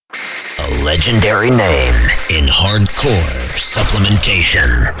A legendary name in hardcore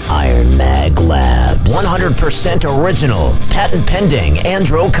supplementation. Iron Mag Labs. 100% original, patent pending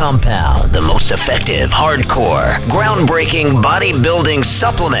andro compounds. The most effective hardcore, groundbreaking bodybuilding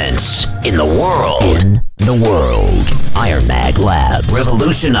supplements in the world. Iron Mag Labs.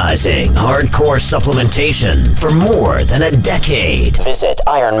 Revolutionizing hardcore supplementation for more than a decade. Visit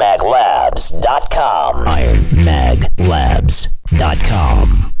ironmaglabs.com.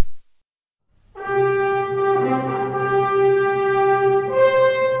 ironmaglabs.com.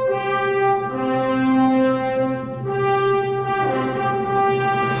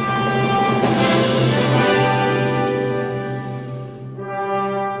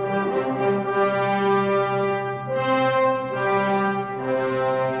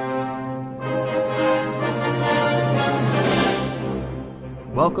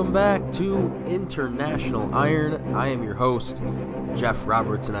 Welcome back to International Iron. I am your host, Jeff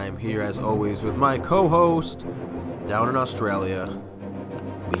Roberts, and I am here as always with my co-host down in Australia,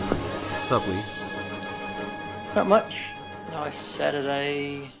 Lee Priest. What's up, Lee? Not much. Nice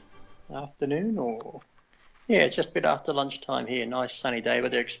Saturday afternoon, yeah, it's just a bit after lunchtime here. Nice sunny day,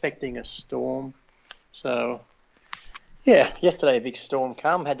 but they're expecting a storm. So, yeah, yesterday a big storm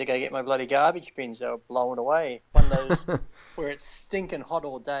come. Had to go get my bloody garbage bins. They were blown away. One of those where it's stinking hot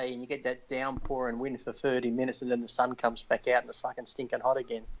all day and you get that downpour and wind for 30 minutes and then the sun comes back out and it's fucking stinking hot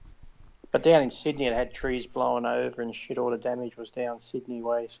again. But down in Sydney it had trees blowing over and shit. All the damage was down Sydney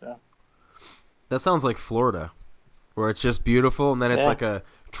way. So That sounds like Florida, where it's just beautiful and then it's like a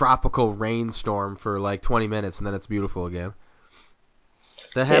tropical rainstorm for like 20 minutes and then it's beautiful again.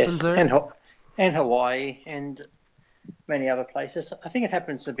 That happens there? And Hawaii and many other places. I think it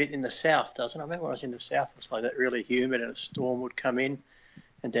happens a bit in the south, doesn't it? I remember when I was in the south, it was like that really humid and a storm would come in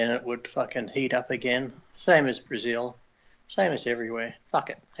and then it would fucking heat up again. Same as Brazil. Same as everywhere. Fuck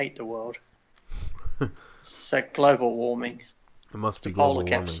it. Hate the world. It's like global warming. It must be global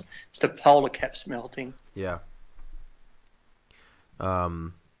warming. It's the polar caps melting. Yeah.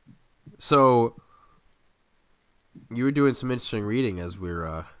 So you were doing some interesting reading as we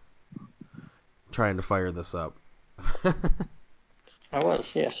were trying to fire this up. I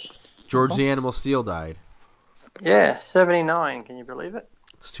was, yes. George the Animal Steel died. Yeah, 79. Can you believe it?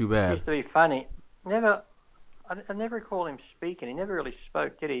 It's too bad. He used to be funny. I never recall him speaking. He never really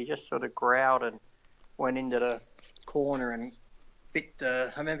spoke, did he? He just sort of growled and went into the corner and bit I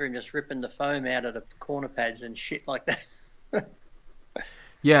remember him just ripping the foam out of the corner pads and shit like that.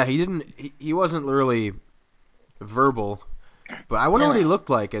 Yeah, he wasn't really verbal, but I wonder what he looked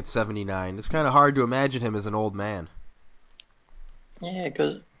like at 79. It's kind of hard to imagine him as an old man. Yeah,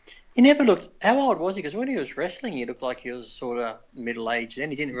 because he never looked... How old was he? Because when he was wrestling, he looked like he was sort of middle-aged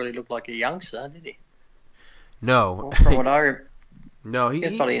then. He didn't really look like a youngster, did he? No. Well, from what I remember... No, he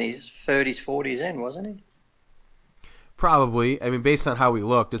was probably in his 30s, 40s then, wasn't he? Probably. I mean, based on how he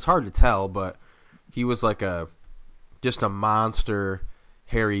looked, it's hard to tell, but he was like just a monster,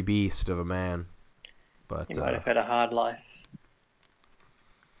 hairy beast of a man. But he might have had a hard life.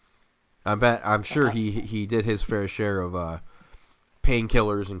 I'm sure he did his fair share of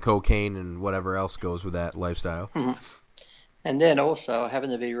painkillers and cocaine and whatever else goes with that lifestyle. Mm-hmm. And then also, I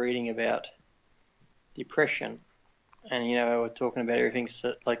happen to be reading about depression. And, we're talking about everything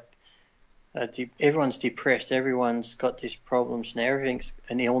like everyone's depressed. Everyone's got these problems now. Everything's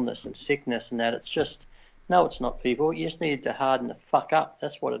an illness and sickness and that. It's just, no, it's not, people. You just need to harden the fuck up.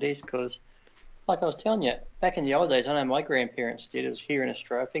 That's what it is because, like I was telling you, back in the old days, I know my grandparents did. It was here in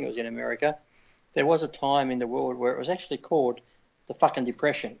Australia. I think it was in America. There was a time in the world where it was actually called the fucking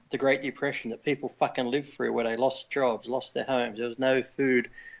Depression, the Great Depression that people fucking lived through where they lost jobs, lost their homes. There was no food.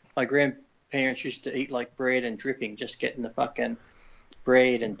 My grandparents used to eat like bread and dripping, just getting the fucking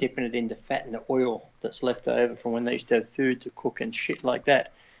bread and dipping it into fat and the oil that's left over from when they used to have food to cook and shit like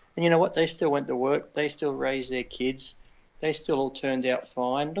that. And you know what? They still went to work. They still raised their kids. They still all turned out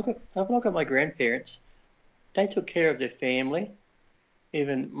fine. Have a look at my grandparents. They took care of their family,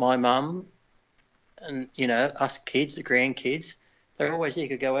 even my mum and, us kids, the grandkids. They're always there. You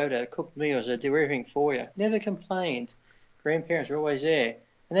could go over there, cook meals, they do everything for you. Never complained. Grandparents were always there.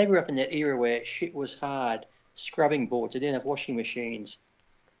 And they grew up in that era where shit was hard. Scrubbing boards. They didn't have washing machines.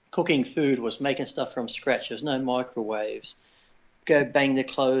 Cooking food was making stuff from scratch. There's no microwaves. Go bang the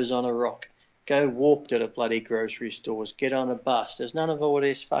clothes on a rock. Go walk to the bloody grocery stores. Get on a bus. There's none of all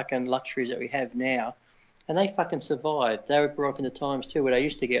these fucking luxuries that we have now. And they fucking survived. They were brought up in the times too where they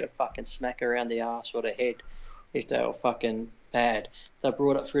used to get a fucking smack around the arse or the head if they were fucking bad. They were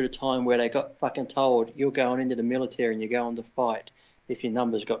brought up through the time where they got fucking told you're going into the military and you're going to fight if your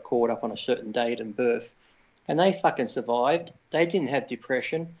numbers got caught up on a certain date and birth. And they fucking survived. They didn't have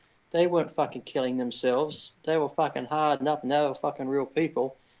depression. They weren't fucking killing themselves. They were fucking hardened up and they were fucking real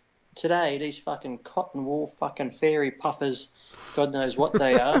people. Today, these fucking cotton wool fucking fairy puffers, God knows what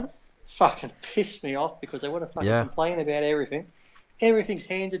they are, fucking piss me off because they want to fucking complain about everything. Everything's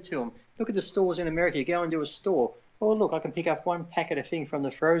handed to them. Look at the stores in America. You go into a store. Oh, look, I can pick up one packet of thing from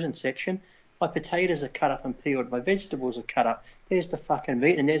the frozen section. My potatoes are cut up and peeled. My vegetables are cut up. There's the fucking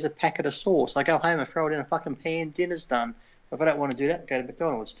meat and there's a packet of sauce. I go home and throw it in a fucking pan. Dinner's done. If I don't want to do that, go to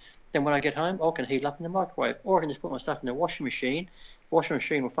McDonald's. Then when I get home, I can heat it up in the microwave. Or I can just put my stuff in the washing machine. Washing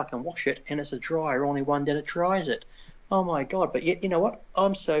machine will fucking wash it and it's a dryer. Only one that it dries it. Oh, my God. But yet, you know what?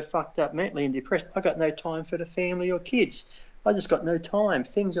 I'm so fucked up mentally and depressed. I got no time for the family or kids. I just got no time.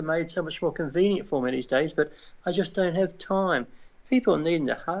 Things are made so much more convenient for me these days, but I just don't have time. People needing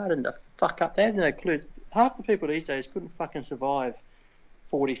to harden the fuck up. They have no clue. Half the people these days couldn't fucking survive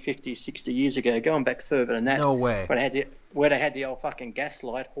 40, 50, 60 years ago, going back further than that. No way. Where they had the old fucking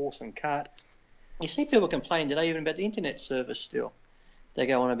gaslight, horse and cart. You see people complain today even about the internet service still. They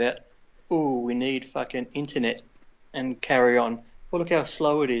go on about, oh, we need fucking internet and carry on. Well, look how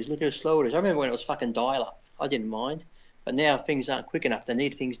slow it is. Look how slow it is. I remember when it was fucking dial-up. I didn't mind. But now things aren't quick enough. They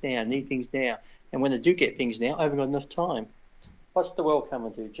need things now, And when they do get things now, I haven't got enough time. What's the world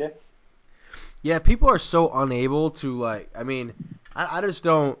coming to, Jeff? Yeah, people are so unable to, like, I mean, I just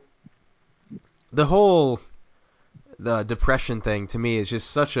don't, the depression thing to me is just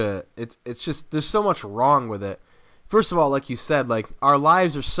such a, it's just, there's so much wrong with it. First of all, like you said, like, our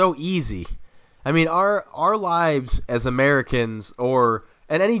lives are so easy. I mean, our lives as Americans or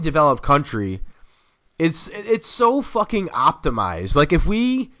in any developed country, it's so fucking optimized. Like, if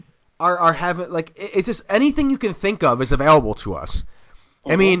we are having, like, it's just anything you can think of is available to us.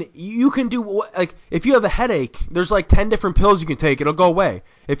 I mean, you can do, like, if you have a headache, there's like 10 different pills you can take. It'll go away.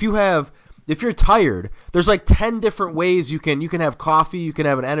 If you're tired, there's like 10 different ways you can have coffee, you can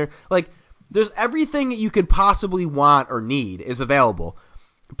have an energy. Like, there's everything that you could possibly want or need is available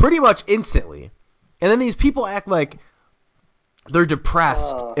pretty much instantly. And then these people act like they're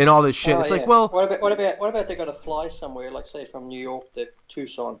depressed and all this shit. It's yeah. like, well, what about they got to fly somewhere, like say from New York to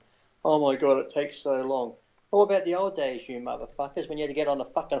Tucson? Oh my God, it takes so long. What about the old days, you motherfuckers, when you had to get on a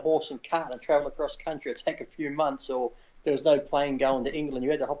fucking horse and cart and travel across country? It'd take a few months, or there was no plane going to England.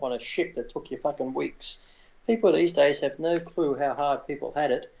 You had to hop on a ship that took you fucking weeks. People these days have no clue how hard people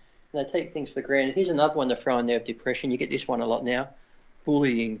had it, and they take things for granted. Here's another one to throw in there of depression. You get this one a lot now.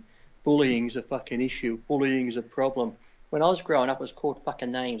 Bullying. Bullying's a fucking issue. Bullying's a problem. When I was growing up, it was called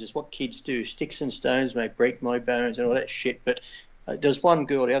fucking names. It's what kids do. Sticks and stones may break my bones and all that shit. But there's one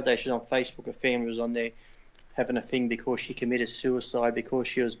girl the other day, she's on Facebook, her family was on there having a thing because she committed suicide because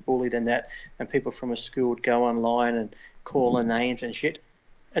she was bullied and that, and people from her school would go online and call her names and shit.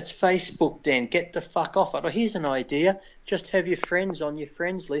 It's Facebook then. Get the fuck off it. Or here's an idea. Just have your friends on your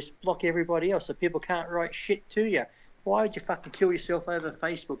friends list. Block everybody else so people can't write shit to you. Why would you fucking kill yourself over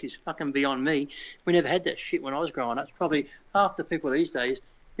Facebook is fucking beyond me. We never had that shit when I was growing up. It's probably half the people these days,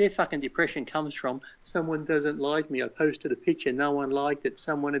 their fucking depression comes from someone doesn't like me. I posted a picture, no one liked it,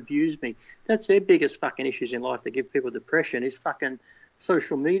 someone abused me. That's their biggest fucking issues in life that give people depression is fucking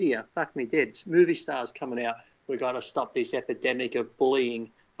social media. Fuck me dead. It's movie stars coming out. We got to stop this epidemic of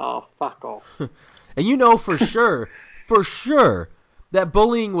bullying. Oh, fuck off. and you know for sure, that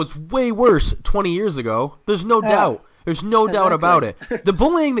bullying was way worse 20 years ago. There's no doubt. There's no doubt about it. The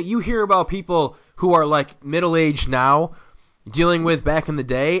bullying that you hear about people who are like middle-aged now dealing with back in the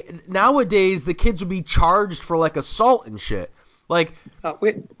day, nowadays the kids would be charged for like assault and shit. Like, we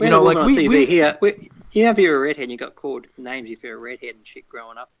had a woman on TV here. You know, if you're a redhead and you got called names if you're a redhead and shit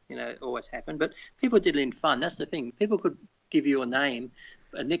growing up, you know, it always happened. But people did it in fun. That's the thing. People could give you a name,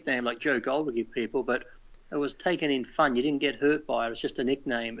 a nickname like Joe Gold would give people, but it was taken in fun. You didn't get hurt by it. It's just a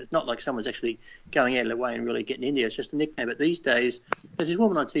nickname. It's not like someone's actually going out of their way and really getting into it. It's just a nickname. But these days, there's this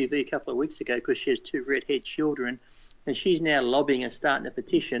woman on TV a couple of weeks ago because she has 2 redhead children, and she's now lobbying and starting a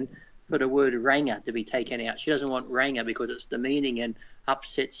petition for the word ranger to be taken out. She doesn't want ranger because it's demeaning and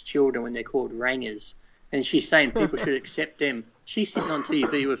upsets children when they're called rangers. And she's saying people should accept them. She's sitting on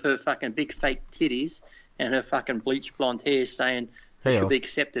TV with her fucking big fake titties and her fucking bleach blonde hair saying they should be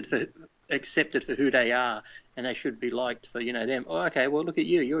accepted for who they are and they should be liked for, you know, them. Oh, okay, well, look at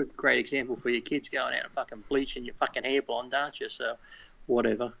you. You're a great example for your kids going out and fucking bleaching your fucking hair blonde, aren't you? So,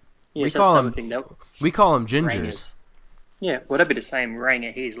 whatever. Yeah, we so that's call another them thing, though. we call them gingers. Rangers. Yeah, well, that'd be the same. Ranger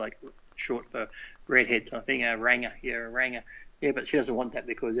here's like short for redhead type thing. Ranger, yeah, a ranger. Yeah, but she doesn't want that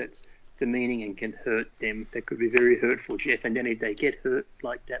because it's demeaning and can hurt them. That could be very hurtful, Jeff. And then if they get hurt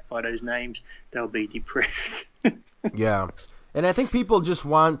like that by those names, they'll be depressed. Yeah, and I think people just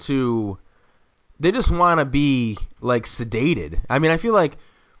want to. They just want to be like sedated. I mean, I feel like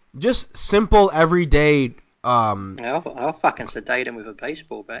just simple everyday. I'll fucking sedate him with a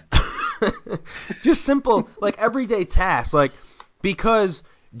baseball bat. Just simple, like everyday tasks, like because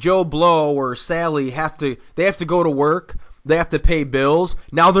Joe Blow or Sally have to go to work, they have to pay bills.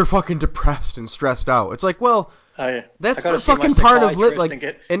 Now they're fucking depressed and stressed out. It's like, well, that's the fucking part of lit.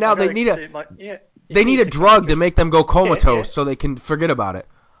 Like, and now they need a drug to make them go comatose so they can forget about it.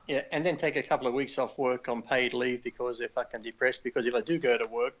 Yeah, and then take a couple of weeks off work on paid leave because they're fucking depressed. Because if I do go to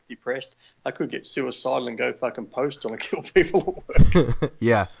work depressed, I could get suicidal and go fucking postal and kill people at work.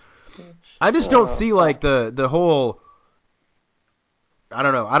 Yeah. I just don't see like the whole. I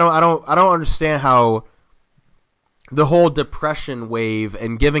don't know. I don't understand how the whole depression wave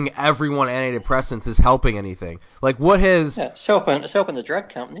and giving everyone antidepressants is helping anything. Like, what has? Yeah, it's helping the drug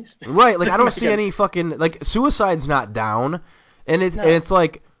companies. Right. Like, I don't see any fucking like suicide's not down, and it's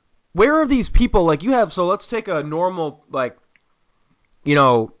like, where are these people? Like, you have. So let's take a normal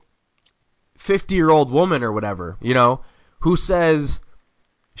 50-year-old woman or whatever, who says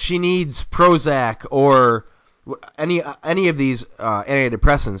she needs Prozac or any of these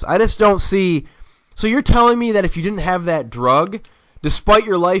antidepressants. I just don't see. So you're telling me that if you didn't have that drug, despite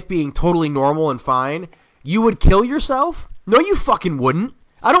your life being totally normal and fine, you would kill yourself? No, you fucking wouldn't.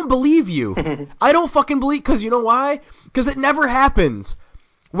 I don't believe you. I don't fucking believe, because you know why? Because it never happens.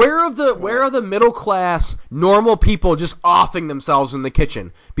 Where are the middle class normal people just offing themselves in the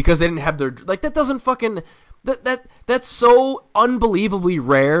kitchen because they didn't have their, like, that doesn't fucking that's so unbelievably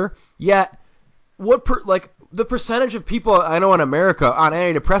rare. Yet the percentage of people I know in America on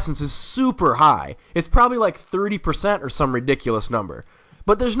antidepressants is super high. It's probably like 30% or some ridiculous number.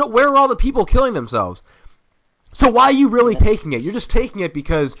 But where are all the people killing themselves? So why are you really taking it? You're just taking it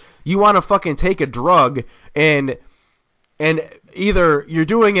because you want to fucking take a drug and either you're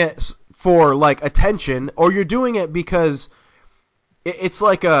doing it for like attention or you're doing it because it's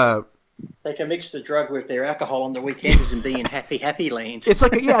like a. They can mix the drug with their alcohol on the weekends and be in happy land. It's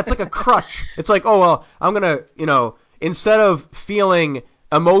like a crutch. It's like, oh well, I'm gonna, instead of feeling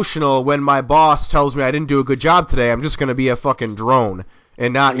emotional when my boss tells me I didn't do a good job today, I'm just gonna be a fucking drone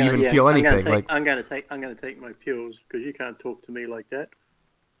and not even feel anything. I'm gonna take my pills because you can't talk to me like that.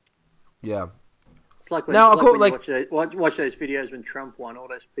 Yeah. It's like when, now, when you watch those videos when Trump won, all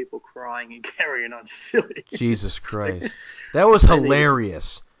those people crying and carrying on silly. Jesus Christ. That was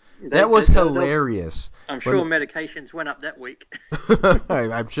hilarious. That was hilarious. I'm sure medications went up that week.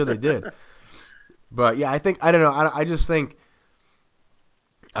 I'm sure they did. But yeah, I don't know. I just think,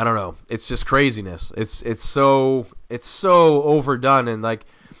 I don't know. It's just craziness. It's so overdone, and like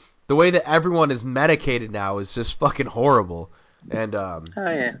the way that everyone is medicated now is just fucking horrible. And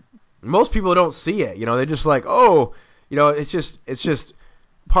most people don't see it. They're just like, oh, it's just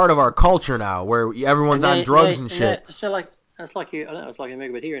part of our culture now, where everyone's on drugs and shit. It's like you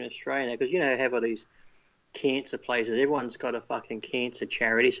America, but here in Australia, because have all these cancer places. Everyone's got a fucking cancer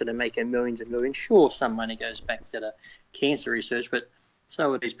charity, so they're making millions and millions. Sure, some money goes back to the cancer research, but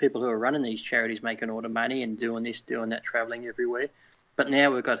so are these people who are running these charities making all the money and doing this, doing that, travelling everywhere. But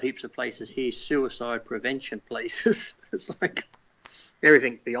now we've got heaps of places here, suicide prevention places. It's like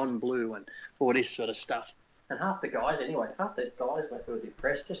everything beyond blue and all this sort of stuff. And half the guys who are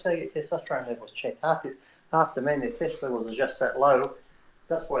depressed, just say your testosterone levels checked. Half the men, their test levels are just that low.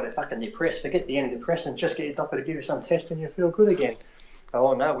 That's why they're fucking depressed. Forget the antidepressants. Just get your doctor to give you some test and you feel good again.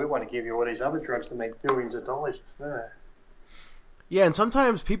 Oh, no, we want to give you all these other drugs to make billions of dollars. No. Yeah, and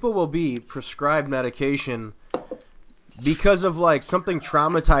sometimes people will be prescribed medication because of, like, something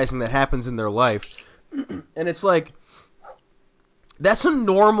traumatizing that happens in their life. And it's like, that's a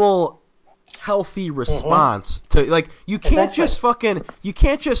normal, healthy response to, like, you can't just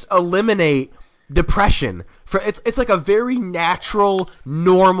eliminate depression. It's like a very natural,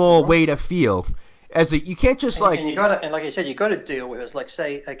 normal way to feel. You can't just like you said, you got to deal with it. It's like,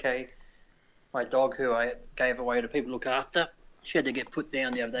 say, okay, my dog who I gave away to people to look after, she had to get put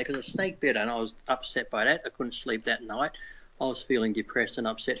down the other day because a snake bit her, and I was upset by that. I couldn't sleep that night. I was feeling depressed and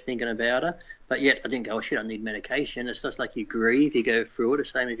upset thinking about her, but yet I didn't go, oh, she don't need medication. It's just like you grieve, you go through it. The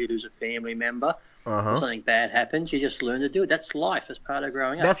same if you lose a family member or something bad happens, you just learn to do it. That's life. It's part of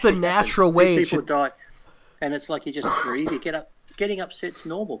growing up. That's the natural way. People die, and it's like you just grieve. You get up. Getting upset's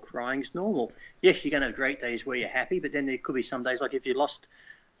normal. Crying's normal. Yes, you're going to have great days where you're happy, but then there could be some days like if you lost,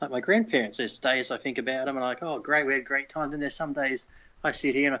 like my grandparents, there's days I think about them and I'm like, oh, great, we had a great time. Then there's some days I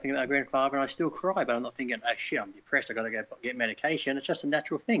sit here and I think about my grandfather and I still cry, but I'm not thinking, oh, shit, I'm depressed, I've got to go get medication. It's just a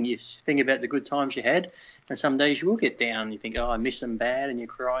natural thing. You think about the good times you had, and some days you will get down. You think, oh, I miss them bad, and you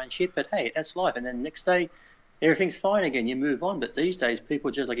cry and shit, but hey, that's life. And then the next day, everything's fine again. You move on. But these days, people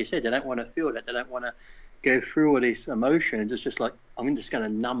just, like you said, they don't want to feel that. They don't want to go through all these emotions. It's just like, I'm just going to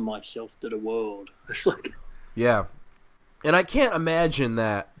numb myself to the world. It's like, Yeah. And I can't imagine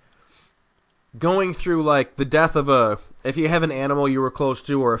that going through, like, the death of if you have an animal you were close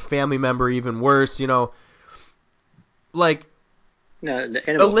to or a family member, even worse, like, no, the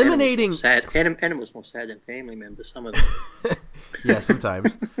eliminating... animals more sad. Animals more sad than family members, some of them. Yeah,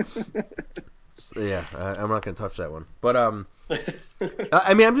 sometimes. Yeah, I'm not going to touch that one. But,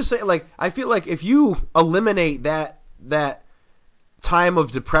 I mean, I'm just saying, like, I feel like if you eliminate that time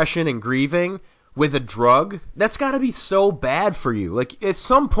of depression and grieving with a drug, that's got to be so bad for you. Like, at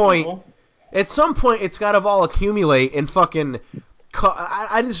some point, it's got to all accumulate and fucking...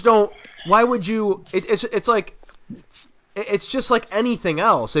 I just don't... Why would you... It's like... It's just like anything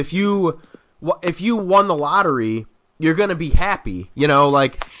else. If you won the lottery, you're going to be happy.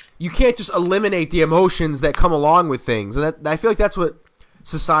 Like, you can't just eliminate the emotions that come along with things. And I feel like that's what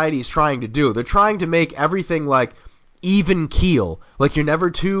society is trying to do. They're trying to make everything like even keel. Like, you're never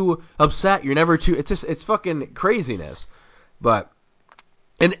too upset. You're never too... It's fucking craziness. But...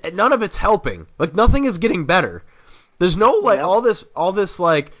 And none of it's helping. Like, nothing is getting better. There's no, like, all this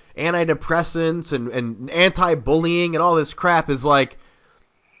like, antidepressants and anti-bullying and all this crap is, like,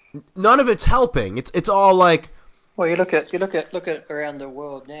 none of it's helping. It's all, like... Well, you look at around the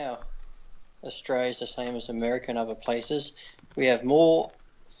world now. Australia's the same as America and other places. We have more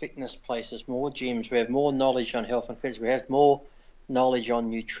fitness places, more gyms. We have more knowledge on health and fitness. We have more knowledge on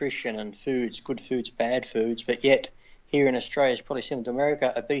nutrition and foods, good foods, bad foods. But yet, here in Australia, it's probably similar to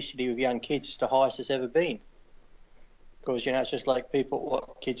America, obesity with young kids is the highest it's ever been. Because, it's just like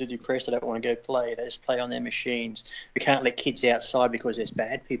kids are depressed, they don't want to go play, they just play on their machines. We can't let kids outside because there's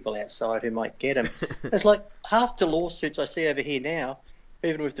bad people outside who might get them. It's like half the lawsuits I see over here now,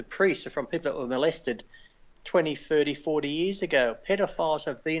 even with the priests, are from people that were molested 20, 30, 40 years ago. Pedophiles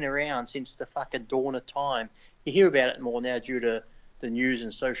have been around since the fucking dawn of time. You hear about it more now due to the news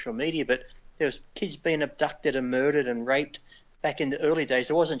and social media, but there's kids being abducted and murdered and raped back in the early days.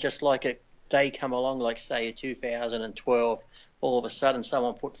 It wasn't just like a day come along, like, say, in 2012, all of a sudden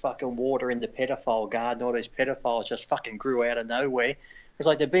someone put fucking water in the pedophile garden, all these pedophiles just fucking grew out of nowhere. It's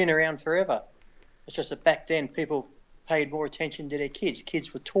like they've been around forever. It's just that back then people paid more attention to their kids.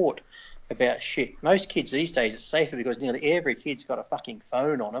 Kids were taught about shit. Most kids these days, it's safer because nearly every kid's got a fucking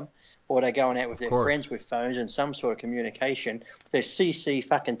phone on them, or they're going out with their friends with phones and some sort of communication. There's CC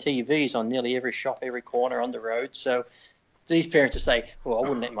fucking TVs on nearly every shop, every corner on the road. So these parents will say, well, I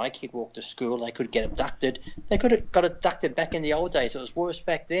wouldn't let my kid walk to school. They could get abducted. They could have got abducted back in the old days. It was worse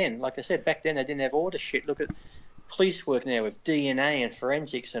back then. Like I said, back then they didn't have all this shit. Look at police work now with DNA and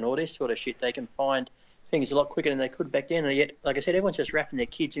forensics and all this sort of shit. They can find things a lot quicker than they could back then. And yet, like I said, everyone's just wrapping their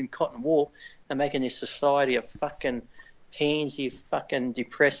kids in cotton wool and making this society of fucking pansy, fucking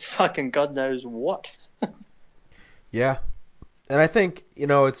depressed, fucking God knows what. Yeah. And I think,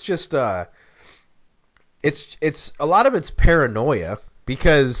 it's just... It's a lot of it's paranoia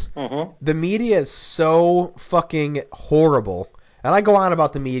because the media is so fucking horrible. And I go on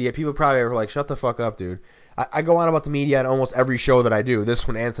about the media. People probably are like, shut the fuck up, dude. I go on about the media at almost every show that I do, this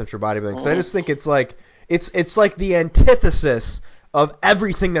one and Central Bodybuilding, because I just think it's like the antithesis of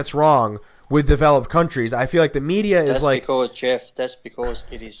everything that's wrong with developed countries. I feel like the media is like... That's because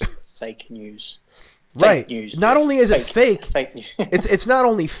it is fake news. Right. News, not Jeff. only is it fake news. it's not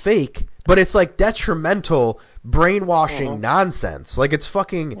only fake, but it's like detrimental, brainwashing nonsense. Like, it's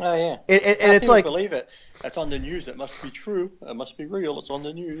fucking... Oh, yeah. And it's like... believe it. That's on the news. It must be true. It must be real. It's on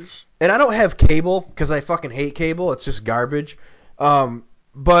the news. And I don't have cable because I fucking hate cable. It's just garbage.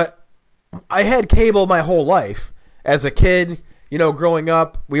 But I had cable my whole life. As a kid, growing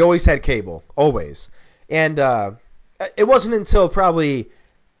up, we always had cable. Always. And it wasn't until probably...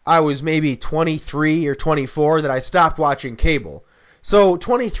 I was maybe 23 or 24 that I stopped watching cable. So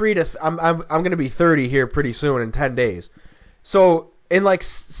 23 to I'm going to be 30 here pretty soon in 10 days. So in like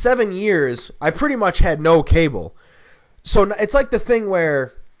 7 years, I pretty much had no cable. So it's like the thing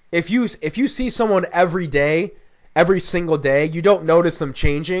where if you see someone every day, every single day, you don't notice them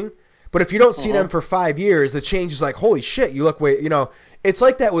changing. But if you don't see them for 5 years, the change is like, holy shit, you look way, it's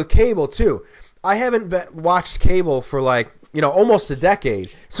like that with cable too. I haven't watched cable for like, almost a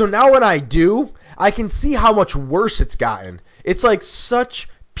decade. So now when I do, I can see how much worse it's gotten. It's like such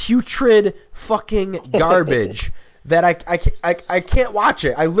putrid fucking garbage that I can't watch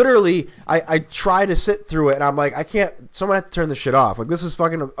it. I literally, I try to sit through it and I'm like, I can't, someone has to turn this shit off. Like, this is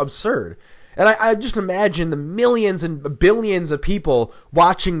fucking absurd. And I just imagine the millions and billions of people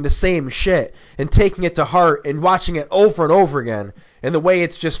watching the same shit and taking it to heart and watching it over and over again. And the way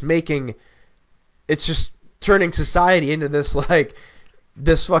it's just turning society into this, like,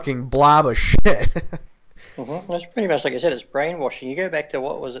 this fucking blob of shit. That's pretty much like I said. It's brainwashing. You go back to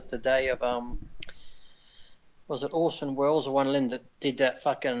what was it? The day of was it Orson Welles or one that did that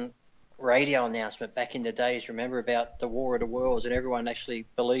fucking radio announcement back in the days? Remember about the War of the Worlds, and everyone actually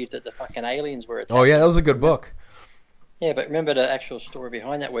believed that the fucking aliens were Oh yeah, attacking. that was a good book. Yeah, but remember the actual story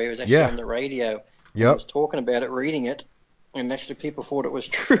behind that, where he was actually Yeah. on the radio and Yep. was talking about it, reading it, and actually people thought it was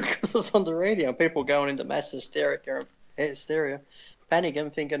true because it was on the radio. People going into mass hysteria,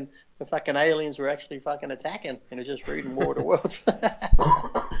 panicking, thinking the fucking aliens were actually fucking attacking, and they're just reading War of the Worlds.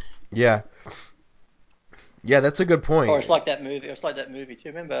 Yeah. Yeah, that's a good point. Or it's like that movie. It's like that movie too.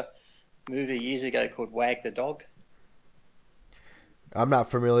 Remember a movie years ago called Wag the Dog? I'm not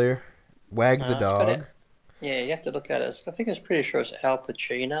familiar. Wag the It's got dog. it. Yeah, you have to look at it. I think it's pretty sure it's Al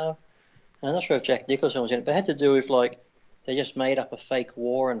Pacino. I'm not sure if Jack Nicholson was in it, but it had to do with like they just made up a fake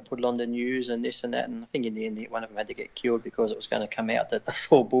war and put it on the news and this and that. And I think in the end, one of them had to get killed because it was going to come out that that's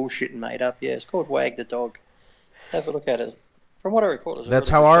all bullshit and made up. Yeah, it's called Wag the Dog. Have a look at it. From what I recall, it was a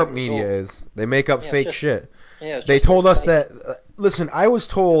That's really how good show. our But it was media all, is. They make up yeah, it's fake just, shit. yeah, it's They just all told us fake. that. Listen, I was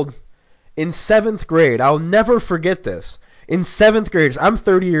told in 7th grade. I'll never forget this. In 7th grade, I'm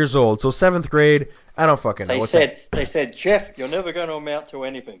 30 years old, so 7th grade, I don't fucking know. They said, Jeff, you're never going to amount to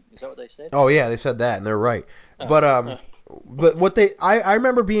anything. Is that what they said? Oh yeah, they said that, and they're right. Oh, But what I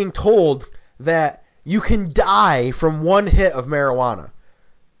remember being told that you can die from one hit of marijuana.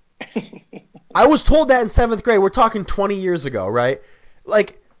 I was told that in 7th grade. We're talking 20 years ago, right?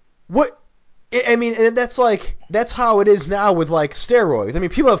 Like, what? I mean, and that's how it is now with like steroids. I mean,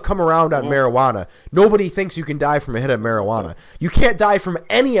 people have come around on marijuana. Nobody thinks you can die from a hit of marijuana. You can't die from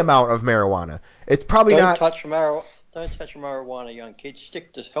any amount of marijuana. It's probably Don't not. touch marijuana, young kids.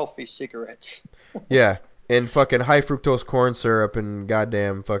 Stick to healthy cigarettes. Yeah, and fucking high fructose corn syrup and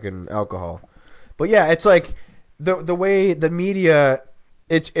goddamn fucking alcohol. But yeah, it's like the way the media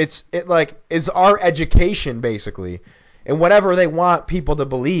it like is our education basically. And whatever they want people to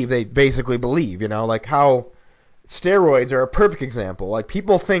believe, they basically believe, like how steroids are a perfect example. Like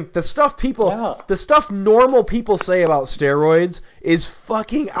people think Yeah. the stuff normal people say about steroids is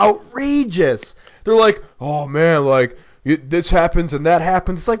fucking outrageous. They're like, "Oh man, like this happens and that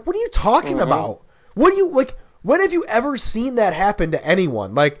happens." It's like, "What are you talking about? What do you like when have you ever seen that happen to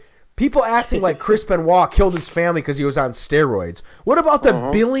anyone?" Like people acting like Chris Benoit killed his family because he was on steroids. What about the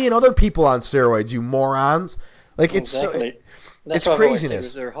billion other people on steroids, you morons? Like Exactly. That's it's what I've always said with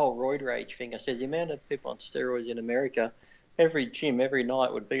craziness. their whole roid rage thing. I said the amount of people on steroids in America, every gym, every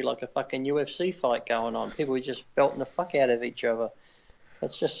night would be like a fucking UFC fight going on. People were just belting the fuck out of each other.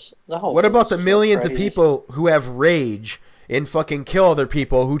 That's just, the whole What about thing's the just like millions of crazy. people who have rage and fucking kill other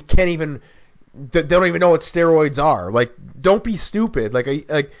people who can't even they don't even know what steroids are? Like, don't be stupid. Like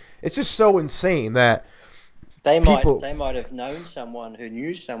it's just so insane that people. They might have known someone who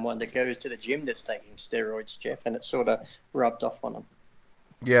knew someone that goes to the gym that's taking steroids, Jeff, and it sort of rubbed off on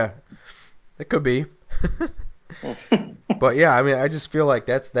Yeah, it could be. them. But yeah, I mean, I just feel like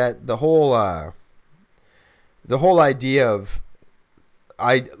that's the whole idea of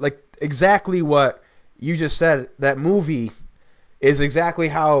I like exactly what you just said. That movie is exactly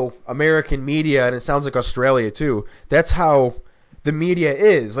how American media, and it sounds like Australia too, that's how the media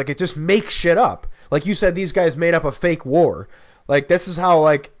is. Like, it just makes shit up. Like you said, these guys made up a fake war. Like, this is how,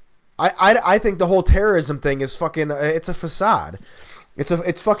 like, I think the whole terrorism thing is fucking, it's a facade.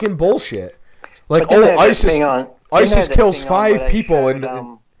 It's fucking bullshit. Like, But didn't they have that ISIS, thing on? Didn't they ISIS have that kills thing on where 5 they people, showed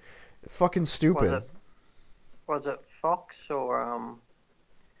and fucking was stupid. it Fox or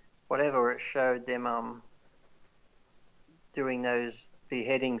whatever? Where it showed them doing those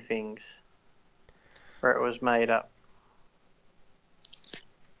beheading things where it was made up.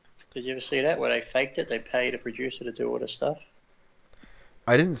 Did you ever see that? Where they faked it? They paid a producer to do all the stuff.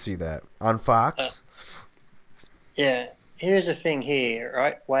 I didn't see that. On Uh, Fox? yeah. Here's the thing here,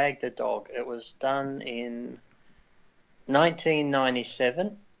 right? Wag the Dog. It was done in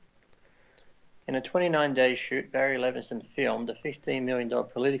 1997. In a 29-day shoot, Barry Levinson filmed a $15 million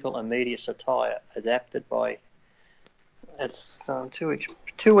political and media satire adapted by. It's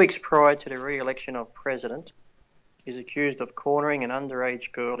 2 weeks prior to the re-election of President. Is accused of cornering an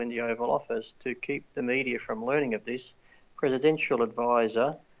underage girl in the Oval Office. To keep the media from learning of this, presidential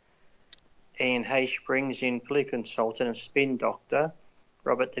advisor Ian H. brings in political consultant and spin doctor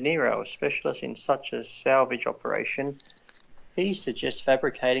Robert De Niro, a specialist in such a salvage operation. He suggests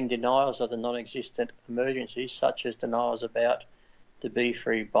fabricating denials of the non-existent emergencies, such as denials about the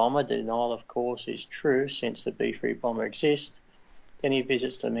B-3 bomber. The denial, of course, is true since the B-3 bomber exists. Then he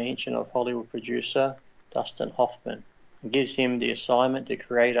visits the mansion of Hollywood producer Dustin Hoffman and gives him the assignment to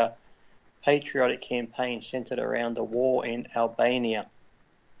create a patriotic campaign centered around the war in Albania.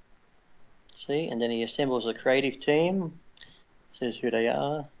 See, and then he assembles a creative team. Says who they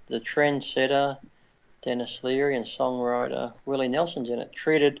are. The trendsetter, Dennis Leary, and songwriter Willie Nelson's in it.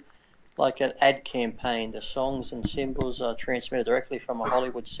 Treated like an ad campaign. The songs and symbols are transmitted directly from a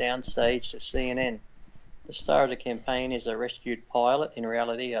Hollywood soundstage to CNN. The star of the campaign is a rescued pilot, in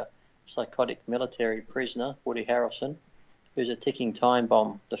reality a psychotic military prisoner, Woody Harrelson, who's a ticking time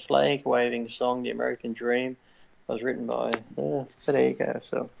bomb. The flag-waving song, The American Dream, was written by... so there you go.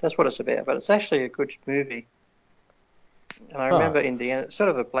 So that's what it's about. But it's actually a good movie. And I remember in the end, it's sort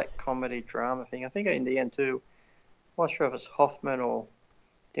of a black comedy drama thing. I think in the end too, I'm not sure if it's Hoffman or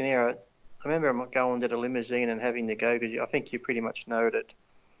De Niro. I remember him going to the limousine and having to go because I think you pretty much know that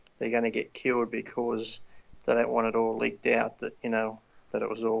they're going to get killed because they don't want it all leaked out that, that it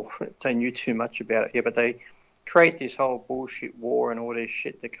was all, they knew too much about it. Yeah, but they create this whole bullshit war and all this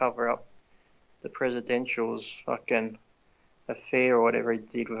shit to cover up the presidential's fucking affair or whatever he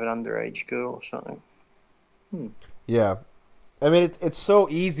did with an underage girl or something. Yeah. I mean, it's so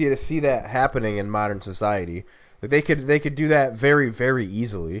easy to see that happening in modern society. Like they could do that very, very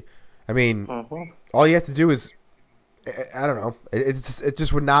easily. I mean, all you have to do is, I don't know, it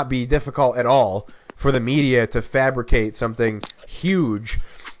just would not be difficult at all for the media to fabricate something huge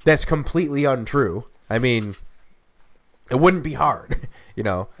that's completely untrue. I mean, it wouldn't be hard,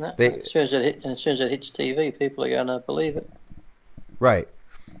 No, as soon as it hits TV, people are going to believe it. Right.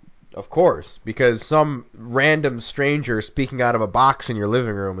 Of course, because some random stranger speaking out of a box in your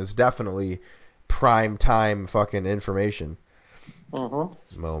living room is definitely prime time fucking information.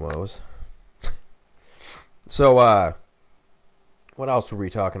 Momos. So, what else were we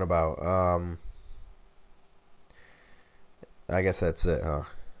talking about? I guess that's it, huh?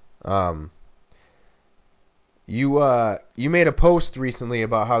 You made a post recently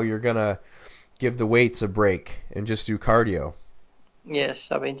about how you're gonna give the weights a break and just do cardio.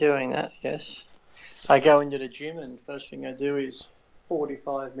 Yes, I've been doing that, yes. I go into the gym and first thing I do is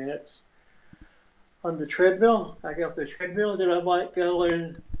 45 minutes on the treadmill. I get off the treadmill, then I might go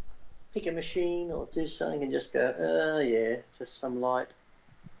and pick a machine or do something and just go, yeah, just some light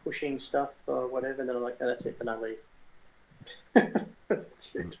pushing stuff or whatever. And then I'm like, oh, that's it, then I leave.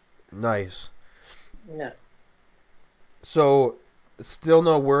 That's it. Nice. Yeah. So, still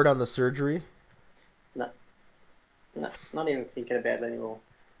no word on the surgery? No, not even thinking about it anymore.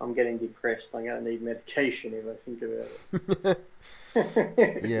 I'm getting depressed. I'm going to need medication if I think about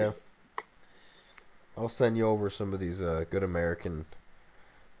it. Yeah. I'll send you over some of these good American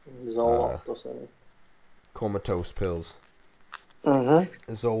Zoloft or something. comatose pills.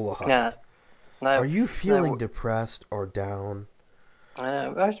 Zoloft. Nah, Are you no. feeling depressed or down? I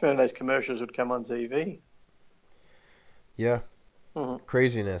know. I just remember those commercials would come on TV. Yeah.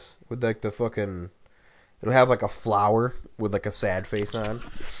 Craziness. With like the fucking... It'll have like a flower with like a sad face on.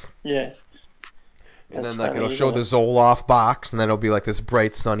 Yeah. And That's then like funny, it'll show isn't the it? Zoloft box, and then it'll be like this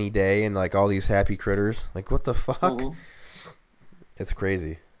bright sunny day and like all these happy critters. Like what the fuck? It's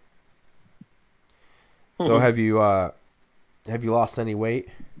crazy. So have you lost any weight?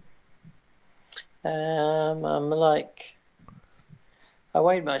 I'm like, I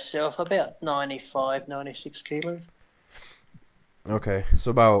weighed myself about 95, 96 kilos. Okay, so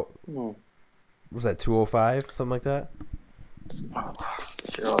about was that 205, something like that?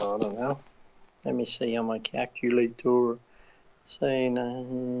 Sure, I don't know. Let me see on my calculator. Say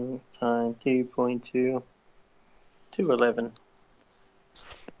 9 times 2.2, 211.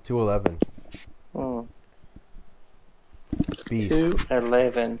 211. Beast.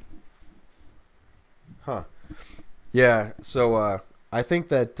 211. Huh. Yeah. So I think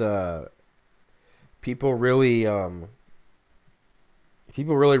that people really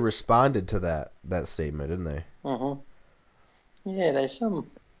responded to that statement, didn't they? Yeah, there's some.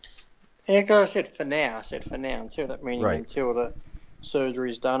 Yeah, I said for now. I said for now until that meaning Right. until the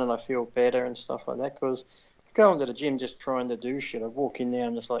surgery's done and I feel better and stuff like that. Because going to the gym just trying to do shit, I walk in there,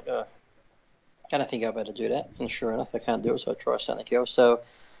 I'm just like, I don't think I better do that. And sure enough, I can't do it, so I try something else. So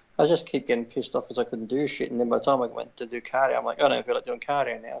I just keep getting pissed off because I couldn't do shit. And then by the time I went to do cardio, I'm like, I don't feel like doing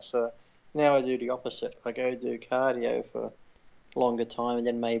cardio now. So now I do the opposite. I go do cardio for a longer time and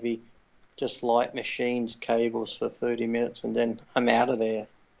then maybe just light machines, cables for 30 minutes, and then I'm out of there.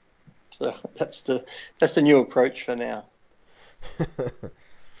 So that's the new approach for now. It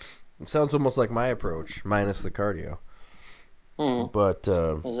sounds almost like my approach, minus the cardio. But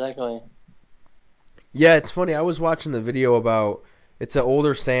exactly. yeah, it's funny. I was watching the video about it's an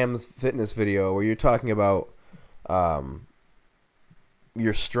older Sam's Fitness video where you're talking about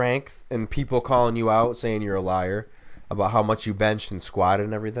your strength and people calling you out saying you're a liar about how much you benched and squatted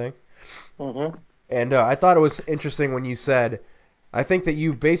and everything. And I thought it was interesting when you said I think that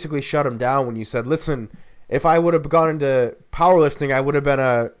you basically shut him down when you said, listen, if I would have gone into powerlifting, I would have been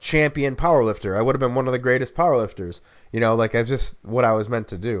a champion powerlifter. I would have been one of the greatest powerlifters. Like that's just what I was meant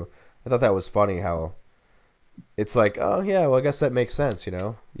to do. I thought that was funny how it's like, oh, yeah, well, I guess that makes sense,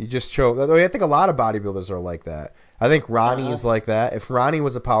 You just show. I mean, I think a lot of bodybuilders are like that. I think Ronnie is like that. If Ronnie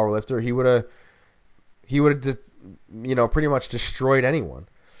was a powerlifter, he would have just, pretty much destroyed anyone.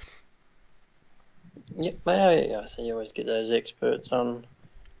 Yeah, so you always get those experts on,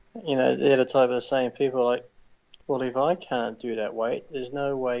 they're the type of the same people like, well, if I can't do that weight, there's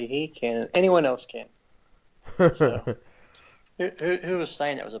no way he can, and anyone else can. So, who was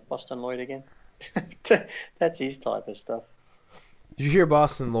saying that? Was it Boston Lloyd again? That's his type of stuff. Did you hear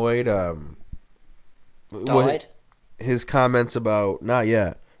Boston Lloyd? What Died? his comments about? Not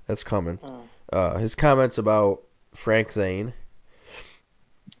yet. That's coming. Mm. His comments about Frank Zane.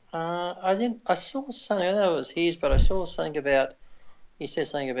 I didn't. I saw something. I don't know it was his, but I saw something about. He said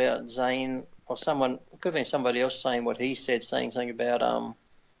something about Zane or someone. It could have been somebody else saying what he said, saying something about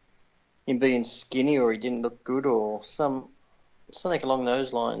him being skinny or he didn't look good or something along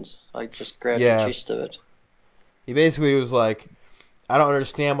those lines. I just grabbed the Yeah, gist of it. he basically was like, I don't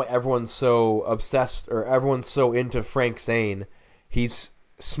understand why everyone's so obsessed or everyone's so into Frank Zane. He's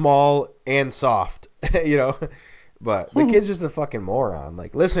small and soft, But the kid's just a fucking moron.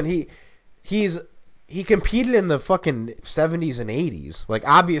 Like, listen, he competed in the fucking 70s and 80s. Like,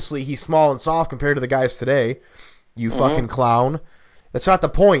 obviously he's small and soft compared to the guys today. You fucking clown. That's not the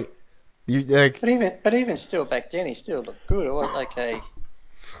point. You like, But even still, back then he still looked good. Okay,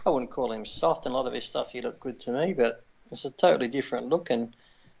 I wouldn't call him soft, and a lot of his stuff he looked good to me, but it's a totally different look. And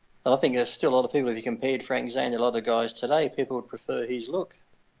I think there's still a lot of people, if you compared Frank Zane to a lot of guys today, people would prefer his look.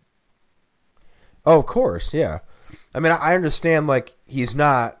 oh, of course, yeah. I mean, I understand. Like, he's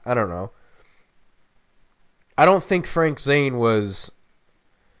not. I don't know. I don't think Frank Zane was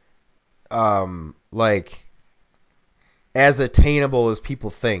like as attainable as people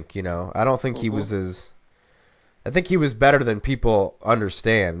think. I don't think he was as. I think he was better than people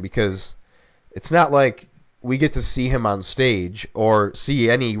understand because it's not like we get to see him on stage or see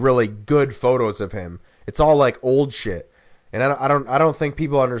any really good photos of him. It's all like old shit, and I don't think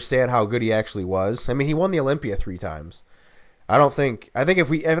people understand how good he actually was. I mean, he won the Olympia 3 times. I think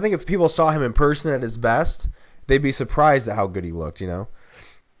if people saw him in person at his best, they'd be surprised at how good he looked. Yep.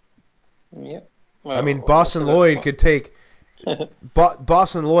 I mean, Well, what's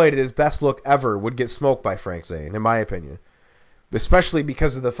Boston Lloyd at his best look ever would get smoked by Frank Zane, in my opinion. Especially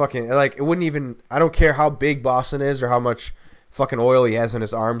because of the fucking, like, it wouldn't even, I don't care how big Boston is or how much fucking oil he has in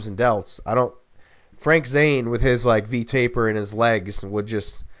his arms and delts. Frank Zane with his, like, V-taper in his legs would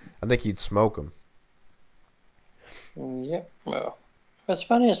just, I think he'd smoke him. Yep. Well, it's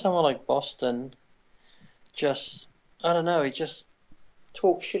funny how someone like Boston just, I don't know, he just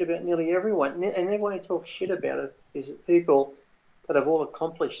talks shit about nearly everyone. And everyone who talks shit about it is people that have all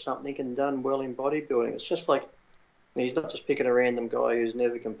accomplished something and done well in bodybuilding. It's just like, he's not just picking a random guy who's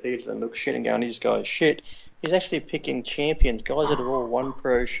never competed and looks shit and going, this guy's shit. He's actually picking champions, guys that have all won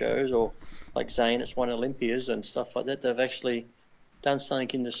pro shows or like Zane that's won Olympias and stuff like that. They've actually done something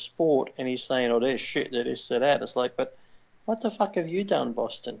in the sport and he's saying, oh, they're shit, they're this, they're that. It's like, but what the fuck have you done,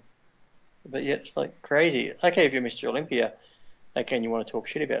 Boston? But yet it's like crazy. Okay, if you're Mr. Olympia, okay, and you want to talk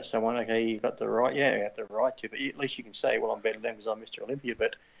shit about someone, okay, you've got the right, yeah, you have the right to, but at least you can say, well, I'm better than them because I'm Mr. Olympia.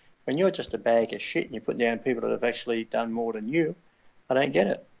 But when you're just a bag of shit and you put down people that have actually done more than you, I don't get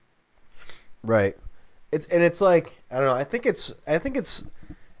it. Right. It's like, I don't know, I think it's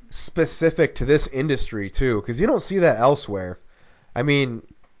specific to this industry too, because you don't see that elsewhere. I mean,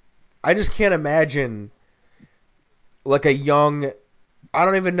 I just can't imagine like a young, I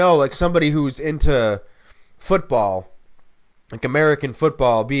don't even know, like somebody who's into football, like American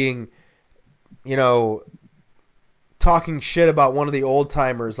football, being, you know, talking shit about one of the old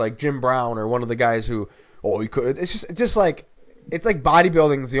timers like Jim Brown or one of the guys who, oh, he could. It's just like, it's like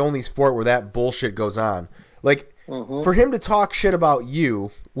bodybuilding is the only sport where that bullshit goes on. Like, for him to talk shit about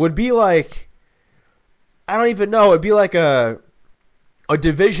you would be like, I don't even know. It'd be like a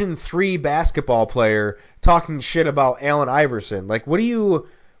Division 3 basketball player talking shit about Allen Iverson. Like, what do you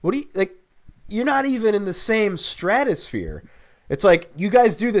like? You're not even in the same stratosphere. It's like you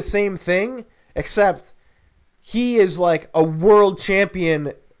guys do the same thing, except he is like a world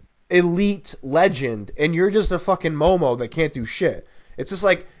champion, elite legend, and you're just a fucking Momo that can't do shit. It's just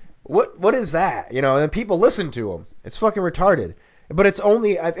like, what is that? And people listen to him. It's fucking retarded. But I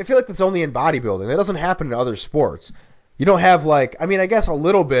feel like that's only in bodybuilding. That doesn't happen in other sports. You don't have like, I mean, I guess a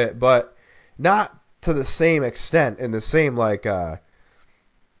little bit, but not to the same extent and the same like, I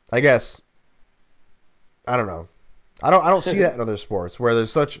guess, I don't know. I don't see that in other sports where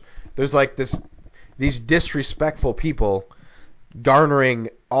there's like these disrespectful people garnering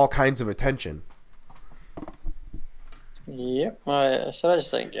all kinds of attention. Yep. So I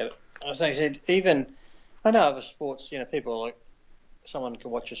just don't get it. I think even I know other sports, people like someone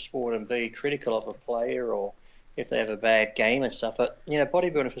can watch a sport and be critical of a player or if they have a bad game and stuff. But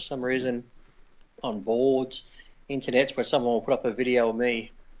bodybuilding for some reason on boards, internets, where someone will put up a video of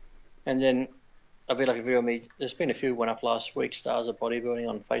me, and then I'll be like a video of me. There's been a few went up last week. Stars of bodybuilding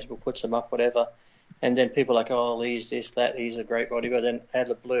on Facebook puts them up, whatever. And then people are like, oh, he's this, that, he's a great bodybuilder. Then out of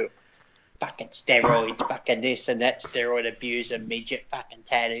the blue, fucking steroids, fucking this and that, steroid abuse, and midget fucking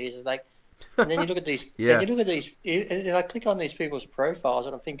tattoos. It's like, and then you look at these, Yeah. and I click on these people's profiles,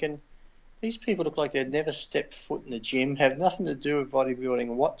 and I'm thinking, these people look like they've never stepped foot in the gym, have nothing to do with bodybuilding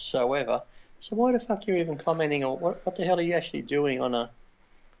whatsoever. So why the fuck are you even commenting on what the hell are you actually doing on a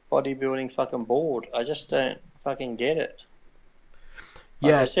bodybuilding fucking board? I just don't fucking get it.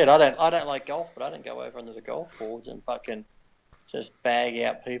 Like Yeah. I said, I don't like golf, but I don't go over under the golf boards and fucking just bag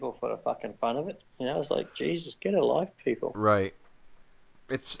out people for the fucking fun of it. It's like, Jesus, get a life, people. Right.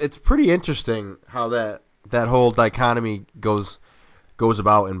 It's pretty interesting how that whole dichotomy goes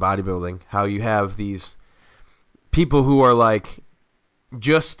about in bodybuilding. How you have these people who are like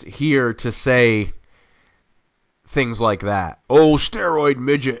just here to say things like that. Oh, steroid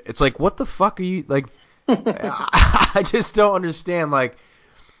midget. It's like, what the fuck are you like? I just don't understand. Like,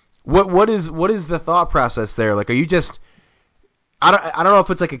 what is the thought process there? Like, are you just I don't know if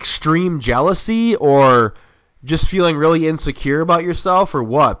it's like extreme jealousy or just feeling really insecure about yourself or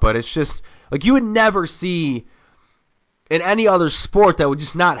what, but it's just like you would never see in any other sport that would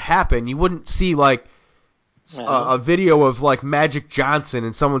just not happen. You wouldn't see like a video of like Magic Johnson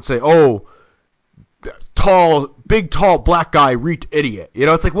and someone say, "Oh, big tall black guy reeked idiot."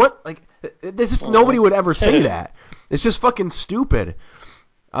 It's like what? Like this just nobody would ever say that. It's just fucking stupid.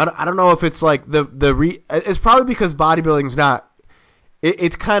 I don't know if it's like it's probably because bodybuilding's not.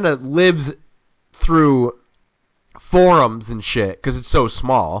 It kind of lives through forums and shit because it's so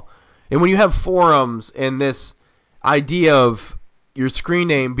small. And when you have forums and this idea of your screen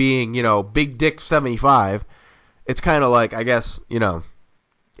name being, Big Dick 75, it's kind of like, I guess,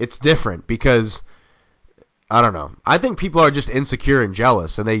 it's different because, I don't know. I think people are just insecure and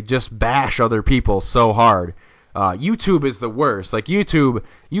jealous and they just bash other people so hard. YouTube is the worst. Like YouTube,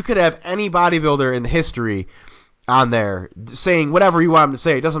 you could have any bodybuilder in history on there saying whatever you want them to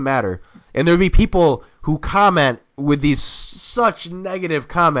say. It doesn't matter. And there'd be people who comment with these such negative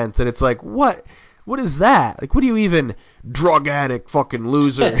comments that it's like, what is that? Like, what do you even, drug addict fucking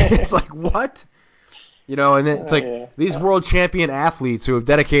loser? It's like, what? And then it's like these world champion athletes who have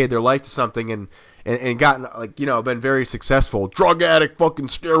dedicated their life to something and gotten, like, been very successful. Drug addict fucking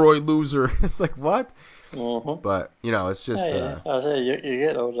steroid loser. It's like, what? Mm-hmm. But, it's just... I say you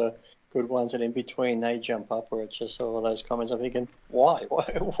get all the good ones, and in between they jump up where it's just all those comments. I'm thinking, why?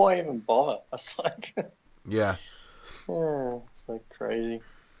 Why even bother? It's like, yeah. It's like crazy.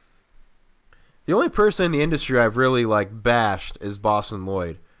 The only person in the industry I've really like bashed is Boston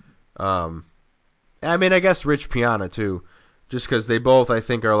Lloyd. I mean, I guess Rich Piana too, just because they both I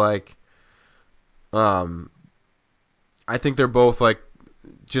think are like, I think they're both like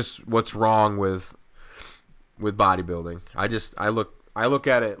just what's wrong with bodybuilding. I look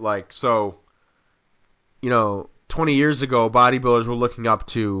at it like, so, 20 years ago bodybuilders were looking up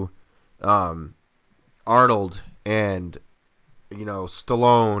to Arnold and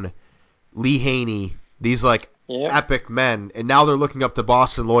Stallone, Lee Haney, these like epic men, and now they're looking up to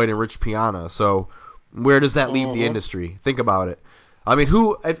Boston Lloyd and Rich Piana. So where does that leave the industry? Think about it. I mean,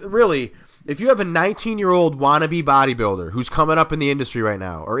 if you have a 19-year-old wannabe bodybuilder who's coming up in the industry right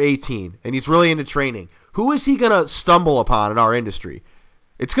now, or 18, and he's really into training, who is he going to stumble upon in our industry?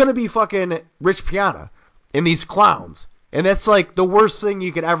 It's going to be fucking Rich Piana and these clowns. And that's like the worst thing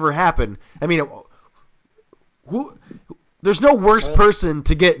you could ever happen. I mean, there's no worse person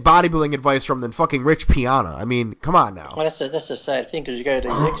to get bodybuilding advice from than fucking Rich Piana. I mean, come on now. Well, that's a sad thing because you go to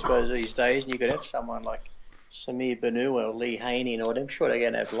these expos these days and you could have someone like Samir Banua or Lee Haney and all them. Sure, they're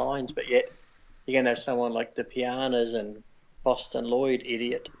going to have lines, but yet you're going to have someone like the Pianas and Boston Lloyd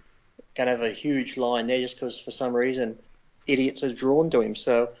idiot going to have a huge line there just because for some reason idiots are drawn to him.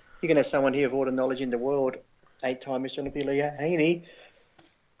 So you're going to have someone here with all the knowledge in the world, 8-time Mr. Olympia Lee Haney,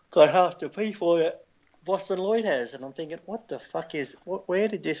 got half the people that Boston Lloyd has, and I'm thinking, what the fuck where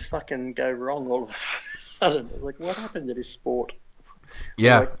did this fucking go wrong all of a sudden? Like, what happened to this sport?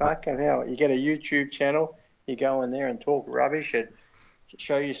 Yeah. Like, fucking hell. You get a YouTube channel, you go in there and talk rubbish and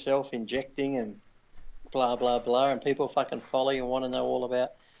show yourself injecting and blah, blah, blah, and people fucking follow you and want to know all about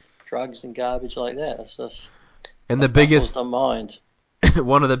drugs and garbage like that. It's just... And the What baffles biggest, the mind?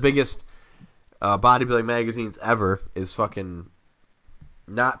 one of the biggest bodybuilding magazines ever is fucking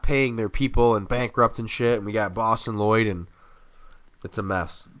not paying their people and bankrupt and shit. And we got Boston Lloyd, and it's a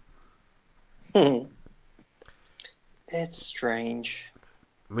mess. It's strange.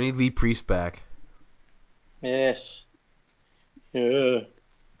 We need Lee Priest back. Yes. Yeah.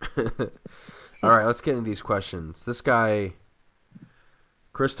 All right, let's get into these questions. This guy,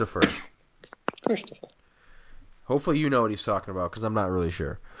 Christopher. Hopefully you know what he's talking about, because I'm not really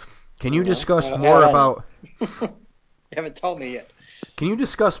sure. Can you discuss more about... You haven't told me yet. Can you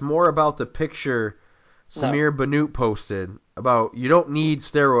discuss more about the picture Samir Bannout posted about you don't need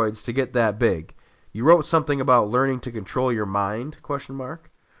steroids to get that big? You wrote something about learning to control your mind, ?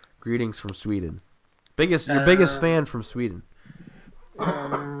 Greetings from Sweden. Your biggest fan from Sweden.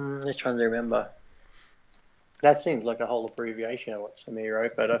 Just trying to remember. That seems like a whole abbreviation of what Samir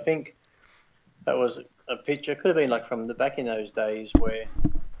wrote, but I think that was a picture. It could have been like from the back in those days where,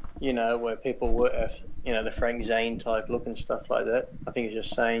 where people were, the Frank Zane type look and stuff like that. I think it's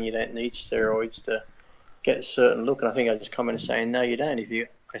just saying you don't need steroids to get a certain look. And I think I just commented saying, no, you don't. If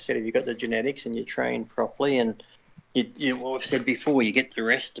you've got the genetics and you train properly and what I've said before, you get the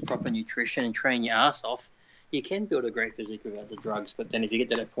rest, the proper nutrition and train your ass off, you can build a great physique without the drugs. But then if you get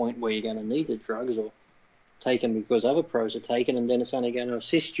to that point where you're going to need the drugs or take them because other pros are taking them, then it's only going to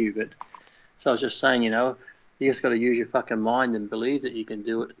assist you. But so I was just saying, you just got to use your fucking mind and believe that you can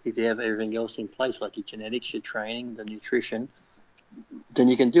do it if you have everything else in place, like your genetics, your training, the nutrition. Then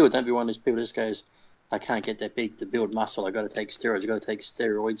you can do it. Don't be one of those people that just goes, I can't get that big to build muscle. I got to take steroids. I got to take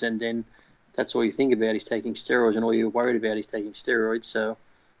steroids, and then that's all you think about is taking steroids, and all you're worried about is taking steroids. So,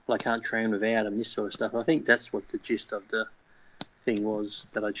 well, I can't train without them. This sort of stuff. I think that's what the gist of the thing was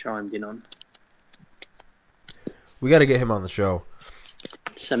that I chimed in on. We got to get him on the show.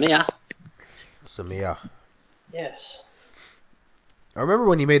 Samir. Yes. I remember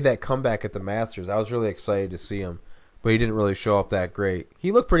when he made that comeback at the Masters. I was really excited to see him, but he didn't really show up that great.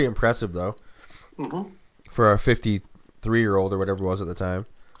 He looked pretty impressive, though, for a 53-year-old or whatever it was at the time.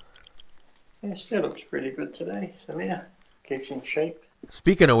 Yeah, still looks pretty good today. Samir keeps in shape.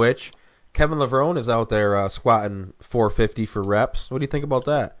 Speaking of which, Kevin Levrone is out there squatting 450 for reps. What do you think about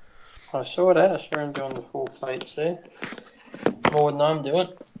that? I saw that. I saw him doing the full plates there. More than I'm doing.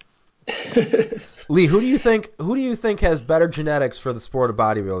 Lee, who do you think has better genetics for the sport of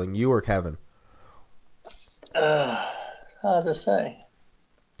bodybuilding, you or Kevin? It's hard to say.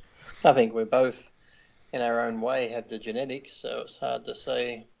 I think we both, in our own way, have the genetics, so it's hard to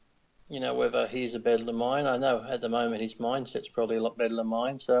say, whether he's a better than mine. I know at the moment his mindset's probably a lot better than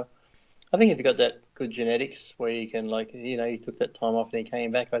mine, so I think if you've got that good genetics where you can, he took that time off and he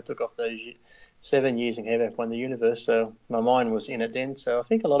came back. I took off those 7 years and came back, won the universe, so my mind was in it then. So I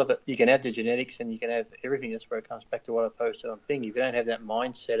think a lot of it, you can have the genetics and you can have everything. That's where it comes back to what I posted on Thing. If you don't have that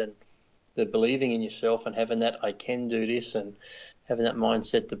mindset and the believing in yourself and having that I can do this and having that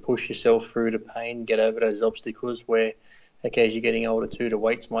mindset to push yourself through the pain, get over those obstacles where, okay, as you're getting older too, the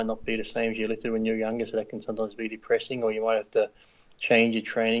weights might not be the same as you lifted when you're younger, so that can sometimes be depressing, or you might have to change your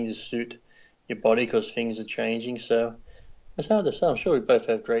training to suit your body because things are changing. So it's hard to say. I'm sure we both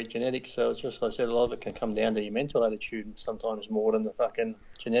have great genetics, so it's just like I said, a lot of it can come down to your mental attitude and sometimes more than the fucking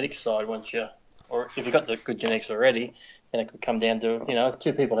genetics side or if you've got the good genetics already, then it could come down to, if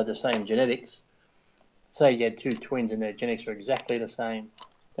two people had the same genetics, say you had two twins and their genetics were exactly the same,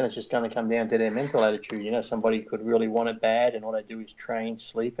 then it's just going to come down to their mental attitude. Somebody could really want it bad and all they do is train,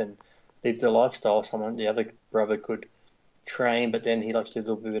 sleep and live their lifestyle. The other brother could train, but then he likes to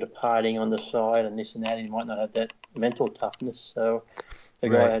do a bit of partying on the side and this and that. And he might not have that mental toughness. So the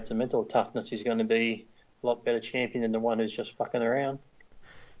guy who has the mental toughness is going to be a lot better champion than the one who's just fucking around.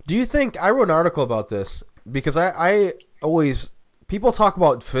 Do you think, I wrote an article about this because I always, people talk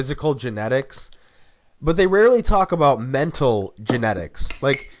about physical genetics, but they rarely talk about mental genetics.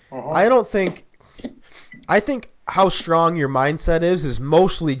 Like, I think how strong your mindset is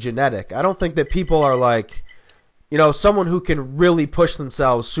mostly genetic. I don't think that people are like, someone who can really push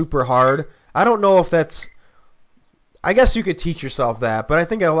themselves super hard. I don't know if that's, I guess you could teach yourself that, but I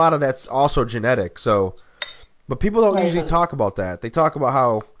think a lot of that's also genetic. So, but people don't usually talk about that. They talk about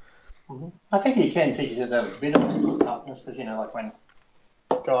how. I think you can teach yourself a bit of mental toughness, because, like when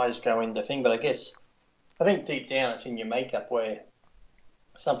guys go into thing, but I think deep down it's in your makeup where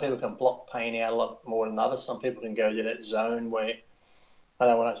some people can block pain out a lot more than others. Some people can go to that zone where, I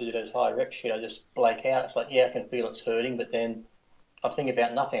know when I have to do those high rep shit, I just blank out. It's like, yeah, I can feel it's hurting, but then I think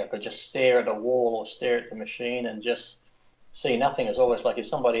about nothing. I could just stare at a wall or stare at the machine and just see nothing. It's almost like if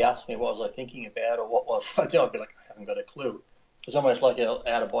somebody asked me what was I thinking about or what was I doing, I'd be like, I haven't got a clue. It's almost like an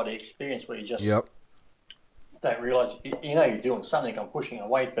out-of-body experience where you just don't realise, you know, you're doing something. I'm pushing a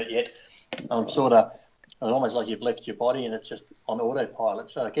weight, but yet I'm sort of, it's almost like you've left your body and it's just on autopilot.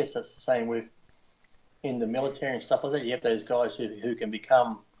 So I guess that's the same with in the military and stuff like that. You have those guys who can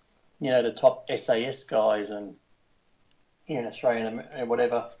become, you know, the top SAS guys and here in Australia and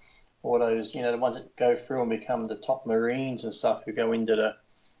whatever, or those, you know, the ones that go through and become the top Marines and stuff who go into the,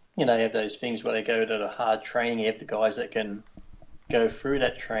 you know, you have those things where they go to the hard training. You have the guys that can go through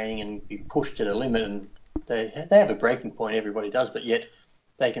that training and be pushed to the limit, and they have a breaking point, everybody does, but yet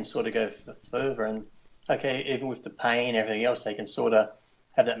they can sort of go further. And okay, even with the pain and everything else, they can sort of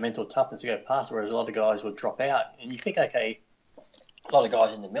have that mental toughness to go past, whereas a lot of guys will drop out. And you think, okay, a lot of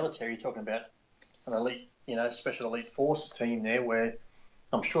guys in the military, you're talking about an elite, you know, special elite force team there where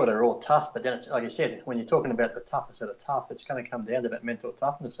I'm sure they're all tough, but then it's like you said, when you're talking about the toughest of the tough, it's going to come down to that mental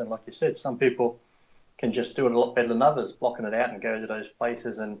toughness. And like you said, some people can just do it a lot better than others, blocking it out and go to those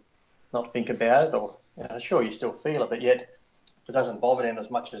places and not think about it. Or, you know, sure, you still feel it, but yet it doesn't bother them as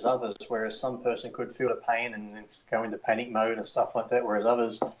much as others. Whereas some person could feel the pain and then go into panic mode and stuff like that, whereas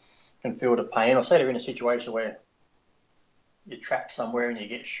others can feel the pain. Or say they're in a situation where you're trapped somewhere and you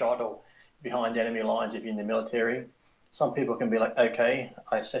get shot or behind enemy lines if you're in the military. Some people can be like, okay,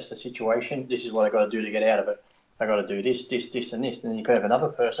 I assess the situation. This is what I got to do to get out of it. I got to do this, this, this, and this. And then you could have another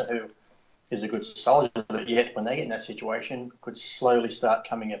person who is a good soldier, but yet when they get in that situation, could slowly start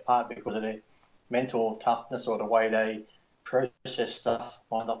coming apart because of their mental toughness or the way they process stuff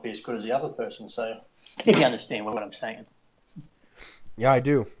might not be as good as the other person. So if you understand what I'm saying. Yeah, I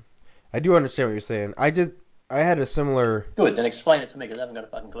do. I do understand what you're saying. I had a similar. Good, then explain it to me because I haven't got a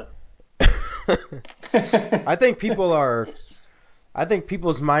fucking clue. I think people's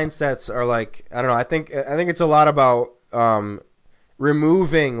mindsets are like, I don't know. I think it's a lot about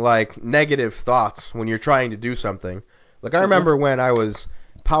removing like negative thoughts when you're trying to do something. Like I remember when I was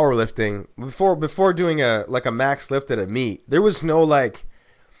powerlifting before doing a max lift at a meet, there was no like.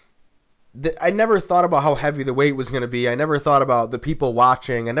 I never thought about how heavy the weight was going to be. I never thought about the people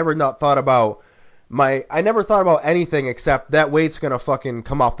watching. I never thought about anything except that weight's going to fucking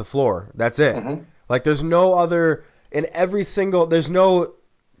come off the floor. That's it. Mm-hmm. Like there's no other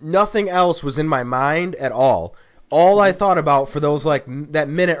nothing else was in my mind at all. All I thought about for those like that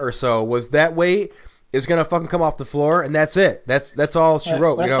minute or so was that weight is going to fucking come off the floor and that's it. That's all she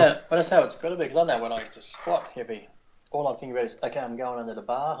wrote, well, you know. that's how it's got to be because I know when I used to squat heavy, all I'm thinking about is, okay, I'm going under the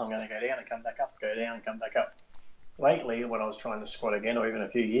bar, I'm going to go down and come back up, go down and come back up. Lately, when I was trying to squat again, or even a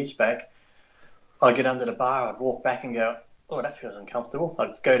few years back, I'd get under the bar, I'd walk back and go, oh, that feels uncomfortable.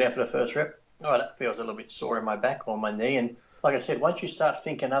 I'd go down for the first rep, oh, that feels a little bit sore in my back or my knee. And like I said, once you start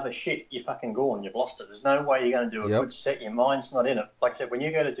thinking other shit, you're fucking gone, you've lost it. There's no way you're going to do a good set, your mind's not in it. Like I said, when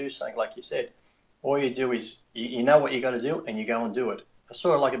you go to do something, like you said, all you do is, you know what you got to do and you go and do it. It's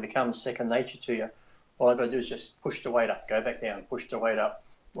sort of like it becomes second nature to you. All I've got to do is just push the weight up, go back down, push the weight up.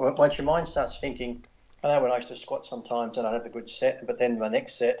 Once your mind starts thinking, I know when I used to squat sometimes and I'd have a good set, but then my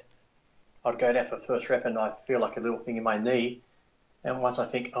next set, I'd go down for the first rep and I'd feel like a little thing in my knee. And once I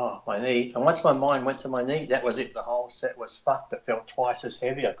think, oh, my knee, and once my mind went to my knee, that was it. The whole set was fucked. It felt twice as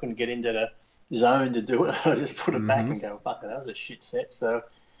heavy. I couldn't get into the zone to do it. I just put it back and go, fuck it, that was a shit set. So,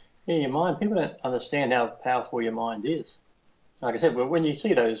 yeah, your mind, people don't understand how powerful your mind is. Like I said, when you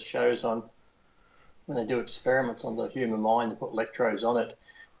see those shows on, when they do experiments on the human mind and put electrodes on it,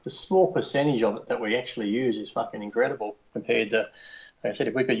 the small percentage of it that we actually use is fucking incredible compared to, like I said,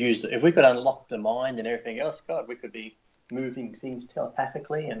 if we could unlock the mind and everything else, God, we could be moving things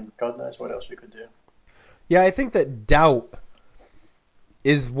telepathically and God knows what else we could do. Yeah, I think that doubt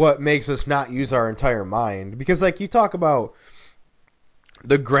is what makes us not use our entire mind. Because like you talk about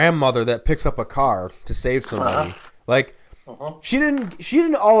the grandmother that picks up a car to save somebody. Like she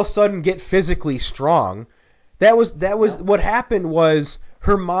didn't all of a sudden get physically strong. That was what happened was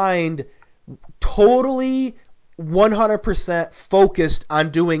her mind totally 100% focused on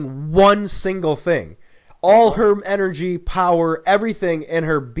doing one single thing. All her energy, power, everything in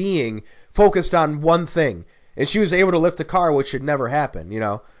her being focused on one thing. And she was able to lift a car, which should never happen, you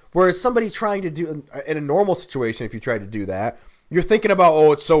know. Whereas somebody trying to do, in a normal situation, if you try to do that, you're thinking about,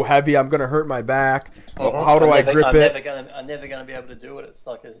 oh, it's so heavy, I'm going to hurt my back. How do I grip it? I'm never going to be able to do it. It's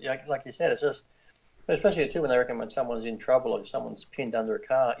like you said, it's just, especially too when they reckon when someone's in trouble or someone's pinned under a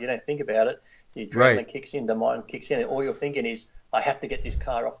car, you don't think about it. The adrenaline kicks in, the mind kicks in, and all you're thinking is, I have to get this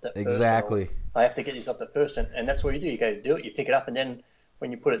car off that person. Exactly. I have to get this off that person. And that's what you do. You go do it, you pick it up, and then when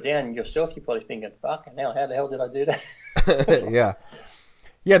you put it down yourself, you're probably thinking, fucking hell, how the hell did I do that? Yeah.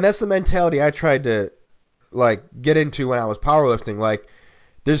 Yeah, and that's the mentality I tried to like get into when I was powerlifting. Like,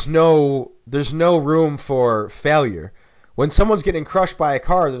 there's no room for failure. When someone's getting crushed by a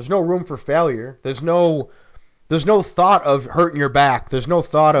car, there's no room for failure. There's no there's no thought of hurting your back. There's no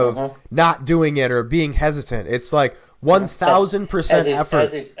thought of Mm-hmm. not doing it or being hesitant. It's like 1,000%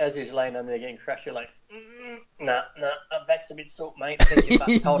 effort. As he's laying on there getting crushed, you're like, nah, my back's a bit sore, mate. Think you're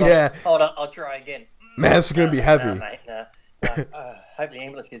fucked. Hold Yeah. on, I'll try again. Man, it's going to be heavy. Nah, mate, nah. Hope the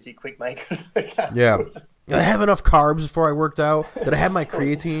ambulance gets here quick, mate. 'Cause I can't Yeah. do it. Did I have enough carbs before I worked out? Did I have my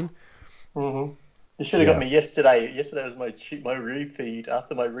creatine? Mm-hmm. You should have got me yesterday. Yesterday was my refeed.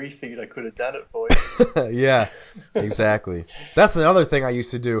 After my refeed, I could have done it for you. Yeah, exactly. That's another thing I used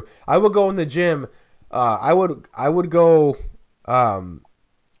to do. I would go in the gym. I would go.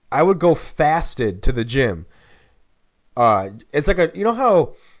 I would go fasted to the gym. It's like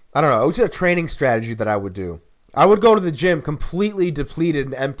how I don't know. It was just a training strategy that I would do. I would go to the gym completely depleted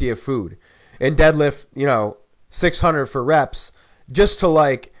and empty of food, and deadlift 600 for reps just to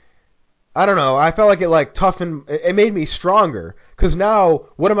like. I don't know. I felt like it like toughened. It made me stronger. Cause now,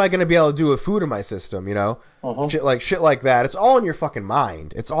 what am I gonna be able to do with food in my system? Uh-huh. Shit like that. It's all in your fucking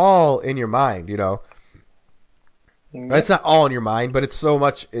mind. It's all in your mind. Yep. It's not all in your mind, but it's so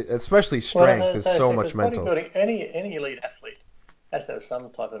much. Especially strength is so much Because mental. bodybuilding, any elite athlete has to have some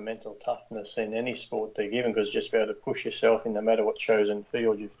type of mental toughness in any sport they're given, because just be able to push yourself in no matter what chosen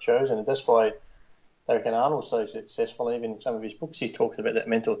field you've chosen. And that's why I reckon Arnold's so successful. Even in some of his books, he talks about that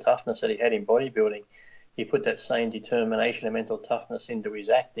mental toughness that he had in bodybuilding. He put that same determination and mental toughness into his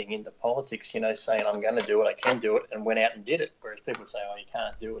acting, into politics, saying, I'm going to do it, I can do it, and went out and did it. Whereas people say, oh, you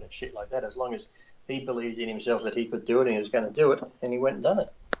can't do it and shit like that. As long as he believed in himself that he could do it and he was going to do it, and he went and done it.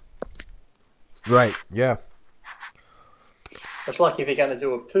 Right. Yeah. It's like if you're going to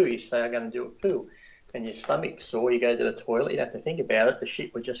do a poo, you say, I'm going to do a poo, and your stomach's sore, you go to the toilet, you don't have to think about it, the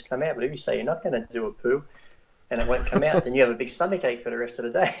shit would just come out. But if you say you're not going to do a poo and it won't come out, then you have a big stomach ache for the rest of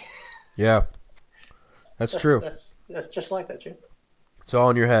the day. Yeah. That's true. That's just like that, Jim. It's all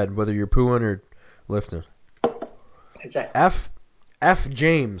in your head, whether you're pooing or lifting. Exactly. F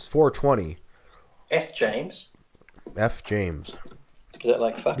James 420. F James. F James. Is that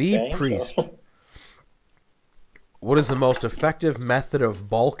like fuck The James? priest. What is the most effective method of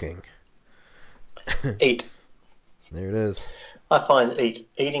bulking? Eat. There it is. I find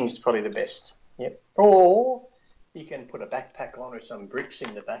eating's probably the best. Yep. Or you can put a backpack on with some bricks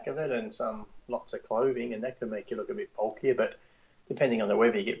in the back of it and some lots of clothing, and that could make you look a bit bulkier. But depending on the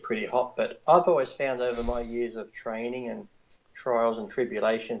weather, you get pretty hot. But I've always found over my years of training and trials and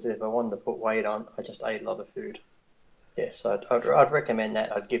tribulations, if I wanted to put weight on, I just ate a lot of food. Yes, I'd recommend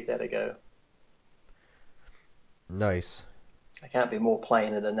that. I'd give that a go. Nice. I can't be more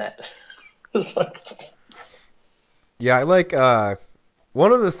plainer than that. It's like, Yeah, I like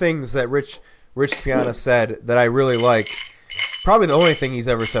one of the things that Rich Piana said that I really like. Probably the only thing he's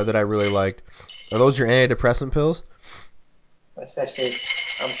ever said that I really liked. Are those your antidepressant pills? that's actually,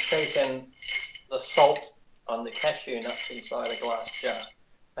 I'm shaking the salt on the cashew nuts inside a glass jar.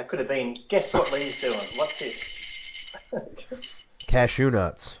 That could have been, guess what Lee's doing? What's this? Cashew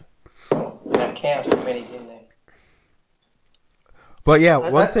nuts. Now count how many's in there. But yeah,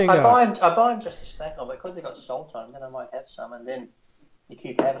 one thing. I buy them just to snack on, because they've got salt on them. Then I might have some, and then you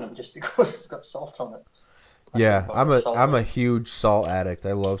keep having them just because it's got salt on it. Yeah, I'm a huge salt addict.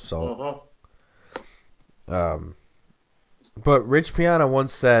 I love salt. Mm-hmm. But Rich Piana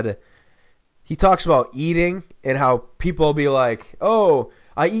once said, he talks about eating and how people will be like, "Oh,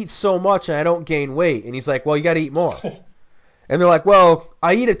 I eat so much and I don't gain weight," and he's like, "Well, you got to eat more." And they're like, "Well,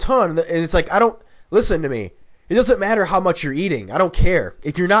 I eat a ton," and it's like, I don't listen to me. It doesn't matter how much you're eating. I don't care.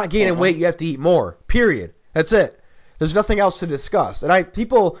 If you're not gaining weight, you have to eat more. Period. That's it. There's nothing else to discuss. And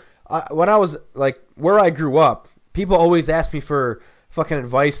when I was like where I grew up, people always asked me for fucking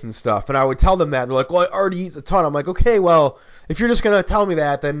advice and stuff, and I would tell them that, and they're like, "Well, I already eat a ton." I'm like, "Okay, well, if you're just gonna tell me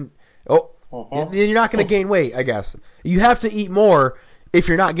that, then you're not gonna gain weight, I guess. You have to eat more if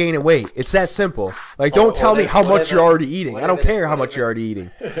you're not gaining weight. It's that simple. Like, don't tell me how much you're already eating. I don't care how much you're already eating."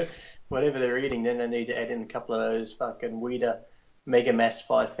 Whatever they're eating, then they need to add in a couple of those fucking Weeder Mega Mass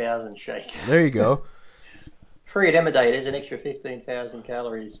 5000 shakes. There you go. Free at Emmerdale, there's an extra 15,000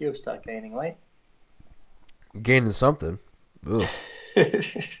 calories. You'll start gaining weight. Gaining something. Ugh.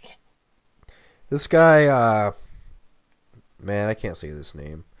 This guy, man, I can't say this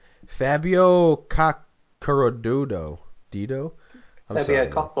name. Fabio Caccarodudo. Dido? Fabio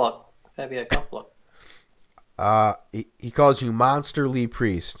Cockblock. He calls you Monster Lee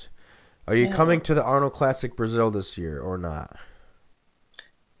Priest. Are you coming to the Arnold Classic Brazil this year or not?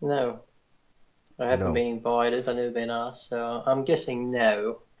 No. I haven't been invited. I've never been asked, so I'm guessing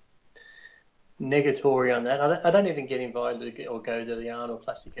no. Negatory on that. I don't even get invited or go to the Arnold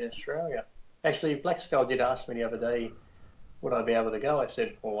Classic in Australia. Actually, Black Skull did ask me the other day would I be able to go? I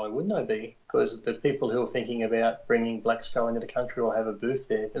said, well, why wouldn't I be? Because the people who are thinking about bringing Black Skull into the country will have a booth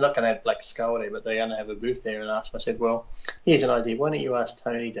there. They're not going to have Black Skull there, but they're going to have a booth there. And I said, well, here's an idea. Why don't you ask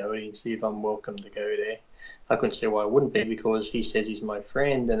Tony Doherty and see if I'm welcome to go there? I couldn't see why I wouldn't be, because he says he's my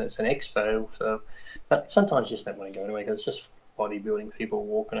friend and it's an expo. So, but sometimes you just don't want to go anyway, because it's just bodybuilding people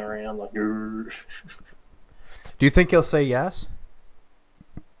walking around like, Do you think he'll say yes?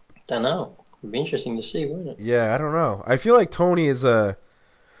 don't know. It'd be interesting to see, wouldn't it? Yeah, I don't know. I feel like Tony is I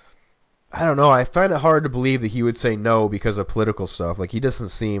don't know. I find it hard to believe that he would say no because of political stuff. Like, he doesn't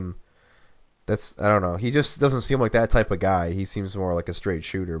seem... I don't know. He just doesn't seem like that type of guy. He seems more like a straight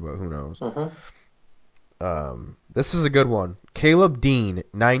shooter, but who knows. This is a good one. Caleb Dean,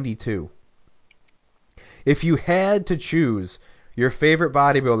 92. If you had to choose your favorite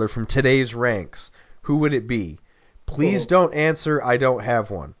bodybuilder from today's ranks, who would it be? Please don't answer, I don't have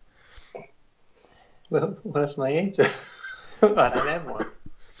one. Well, what's my answer? I don't have one.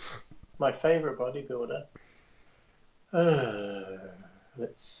 My favourite bodybuilder.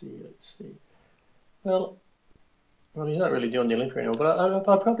 Let's see. Well, he's not really doing the Olympia anymore, but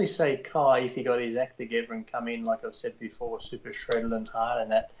I'd probably say Kai, if he got his act together and come in, like I've said before, super shredded and hard,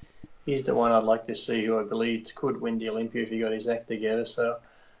 and that he's the one I'd like to see, who I believe could win the Olympia if he got his act together. So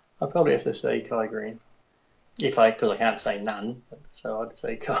I'd probably have to say Kai Green, because I can't say none. So I'd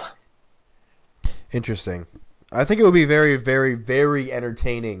say Kai. Interesting. I think it would be very, very, very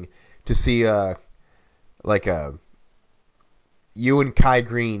entertaining to see you and Kai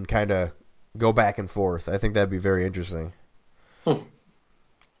Green kind of go back and forth. I think that'd be very interesting. All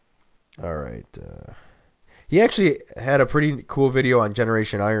right. He actually had a pretty cool video on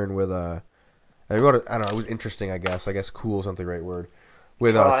Generation Iron with I don't know, it was interesting, I guess. I guess cool isn't the right word.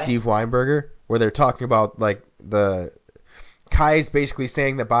 With Steve Weinberger, where they're talking about like Kai's basically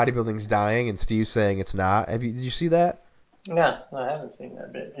saying that bodybuilding's dying, and Steve's saying it's not. Did you see that? No, I haven't seen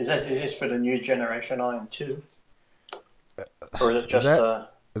that bit. Is this for the new Generation Iron 2? Or is it just...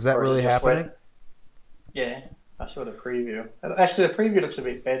 Is that really happening? Yeah, I saw the preview. Actually, the preview looks a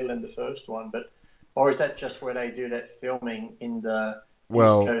bit better than the first one, or is that just where they do that filming in the East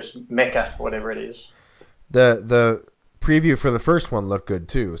Coast Mecca, whatever it is? The preview for the first one looked good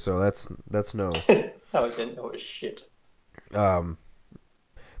too, so that's no. Oh, it didn't. It was shit. But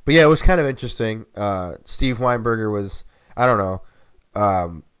yeah, it was kind of interesting. Steve Weinberger was, I don't know.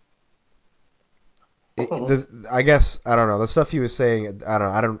 I guess I don't know the stuff he was saying.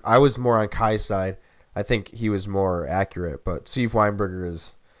 I was more on Kai's side. I think he was more accurate, but Steve Weinberger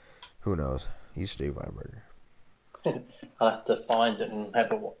is, who knows? He's Steve Weinberger. I'll have to find it and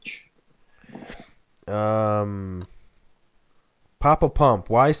have a watch. Papa Pump,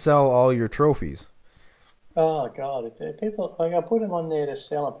 why sell all your trophies? Oh God! If people like, I put them on there to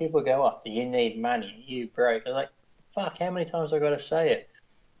sell, and people go, "Oh, you need money, you broke." I'm like, fuck! How many times I got to say it?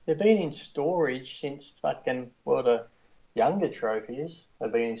 They've been in storage since fucking, well, the younger trophies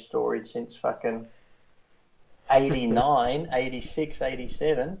have been in storage since fucking 89, 86,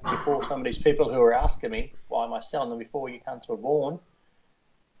 87, before some of these people who are asking me why am I selling them before you come to a born.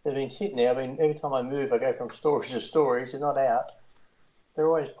 They've been sitting there. Every time I move, I go from storage to storage. They're not out. They're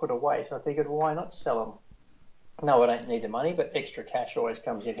always put away. So I figured, why not sell them? No, I don't need the money, but extra cash always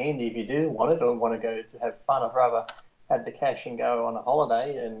comes in handy if you do want it or want to go to have fun. I'd rather have the cash and go on a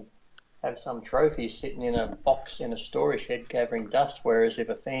holiday and have some trophies sitting in a box in a storage shed gathering dust, whereas if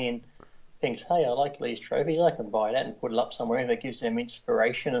a fan thinks, hey, I like these trophies, I can buy that and put it up somewhere if it gives them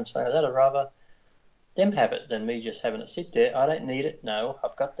inspiration and so that, I'd rather them have it than me just having it sit there. I don't need it, no.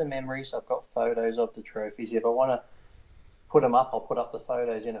 I've got the memories, I've got photos of the trophies. If I want to put them up, I'll put up the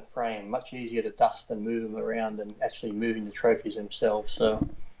photos in a frame. Much easier to dust and move them around than actually moving the trophies themselves. So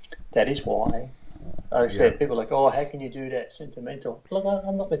that is why. I said, people are like, oh, how can you do that? Sentimental. Look,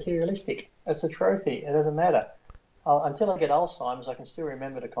 I'm not materialistic. It's a trophy. It doesn't matter. Until I get Alzheimer's, I can still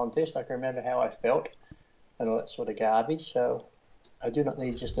remember the contest. I can remember how I felt and all that sort of garbage. So I do not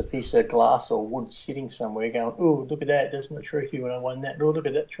need just a piece of glass or wood sitting somewhere going, oh, look at that. That's my trophy when I won that. Oh, look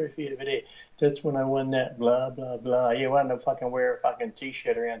at that trophy over there. That's when I won that. Blah, blah, blah. You want to fucking wear a fucking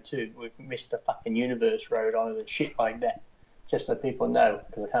T-shirt around too with Mr. fucking Universe wrote on it and shit like that. Just so people know,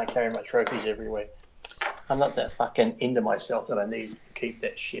 because I can't carry my trophies everywhere. I'm not that fucking into myself that I need to keep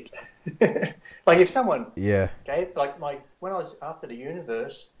that shit. Like if someone gave, when I was after the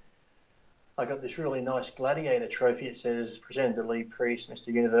Universe, I got this really nice gladiator trophy. It says presented to Lee Priest, Mr.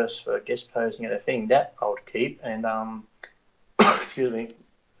 Universe, for guest posing at a thing. That I would keep. And excuse me,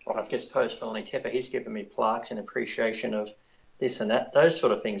 I've guest posed for Lonnie Tepper. He's given me plaques in appreciation of this and that. Those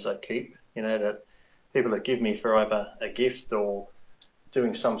sort of things I keep. You know, that people that give me for either a gift or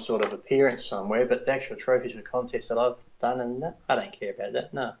doing some sort of appearance somewhere, but the actual trophies for contests that I've done, and I don't care about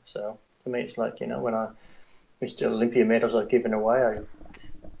that. No. So to me, it's like, when I Mr. Olympia medals I've given away,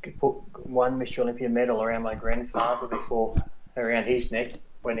 I put one Mr. Olympia medal around my grandfather around his neck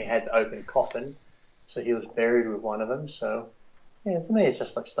when he had the open coffin, so he was buried with one of them. So yeah, for me, it's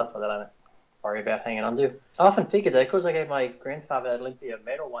just like stuff like that I don't worry about hanging on to. I often figured that because I gave my grandfather that Olympia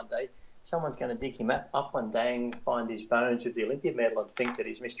medal one day, someone's going to dig him up one day and find his bones with the Olympia medal and think that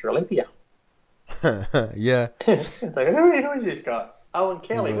he's Mr. Olympia. Yeah. It's like, who is this guy? Owen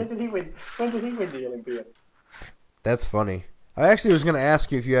Kelly. Like, When did he win? When did he win the Olympia? that's funny. I actually was going to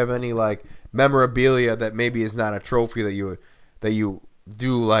ask you if you have any like memorabilia that maybe is not a trophy that you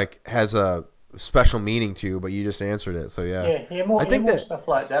do like has a special meaning to you, but you just answered it. So yeah, Yeah, I think more that stuff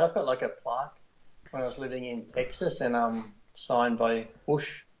like that. I've got like a plaque when I was living in Texas, and signed by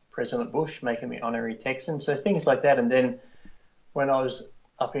President Bush, making me honorary Texan. So things like that. And then when I was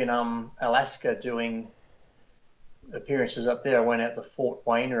up in Alaska doing appearances up there, I went out to Fort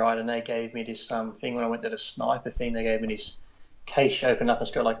Wainwright, and they gave me this thing when I went to the sniper thing. They gave me this case open up.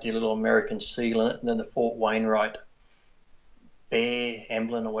 It's got like the little American seal in it, and then the Fort Wainwright bear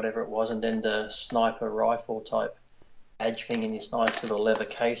emblem or whatever it was, and then the sniper rifle type badge thing in this nice little leather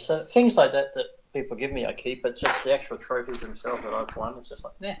case. So things like that people give me, I keep. But just the actual trophies themselves that I've won, it's just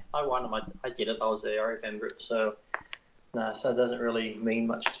like, nah, I won them. I did it. I was there. I remember it. So no, so it doesn't really mean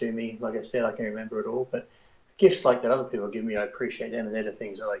much to me. Like I said, I can remember it all. But gifts like that other people give me, I appreciate them, and they're the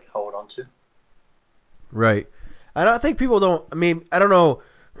things that I hold on to. right. I don't think people don't. I mean, I don't know.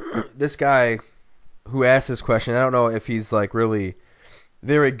 This guy who asked this question, I don't know if he's like really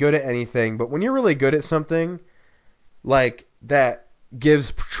very good at anything. But when you're really good at something, like that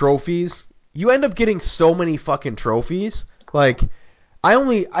gives trophies, you end up getting so many fucking trophies. Like I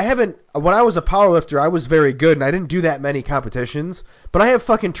haven't, when I was a powerlifter, I was very good and I didn't do that many competitions, but I have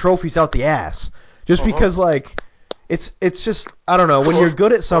fucking trophies out the ass just because like it's just, I don't know, when you're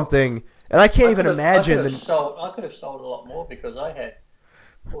good at something, and I can't even imagine I could have sold a lot more because I had,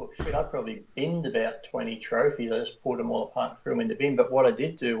 oh shit, I probably binned about 20 trophies. I just pulled them all apart and threw them in the bin. But what I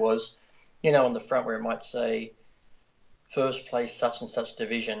did do was, on the front where it might say first place such and such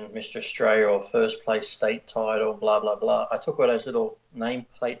division, Mr. Australia, or first place state title, blah, blah, blah. I took all those little name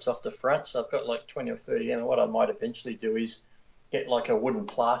plates off the front, so I've got like 20 or 30 of them. And what I might eventually do is get like a wooden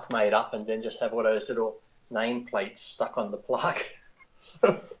plaque made up and then just have all those little name plates stuck on the plaque.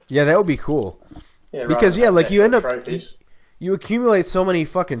 yeah, that would be cool. Yeah, rather Because than yeah, having like you actual end up trophies. you accumulate so many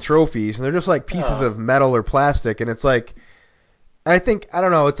fucking trophies and they're just like pieces Oh, of metal or plastic, and it's like, I think, I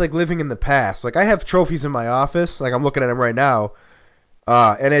don't know, it's like living in the past. Like I have trophies in my office, like I'm looking at them right now.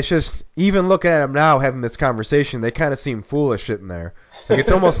 And it's just, even looking at them now, having this conversation, they kind of seem foolish sitting there. Like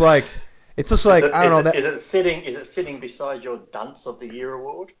it's almost like, it's just like, I don't know, that is it sitting beside your Dunce of the Year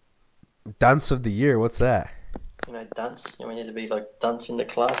award? dunce of the year. What's that? Dunce. We need to be like Dunce in the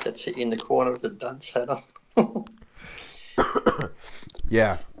class. That's sit in the corner with the Dunce hat on.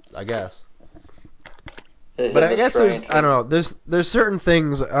 Yeah, I guess. Is But it an I guess Australian I don't thing? know. There's certain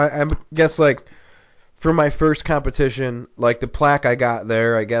things. I guess like for my first competition, like the plaque I got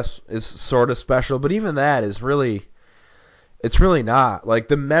there, I guess is sort of special. But even that is really, it's really not. Like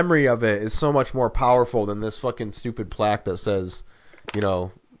the memory of it is so much more powerful than this fucking stupid plaque that says, you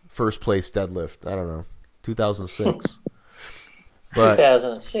know, first place deadlift. I don't know, 2006. But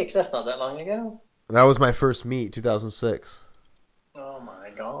 2006. That's not that long ago. that was my first meet, 2006. Oh my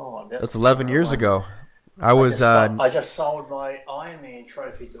God, That's that's 11 no years wonder. ago. I was I just sold my Ironman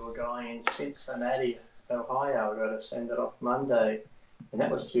trophy to a guy in Cincinnati, Ohio. I got to send it off Monday, and that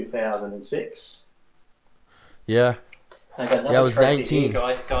was 2006. yeah, I got yeah, I another was trophy here,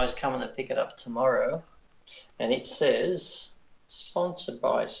 19. guys coming to pick it up tomorrow, and it says sponsored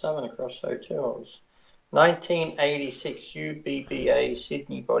by Southern Cross Hotels. 1986 UBBA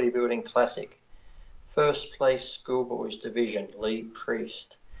Sydney Bodybuilding Classic. First place schoolboys division, Lee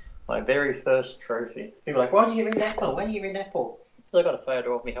Priest. My very first trophy. People are like, why did you read that for? Why did you read that for? Because I got a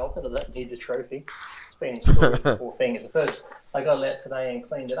photo of me helping, and that needs a trophy. It's been in storage for 4 fingers. The first, I got it out today and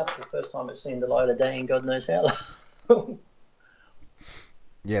cleaned it up. The first time it's seen the light of day in God knows how long.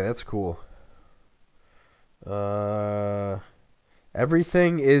 Yeah, that's cool. Uh,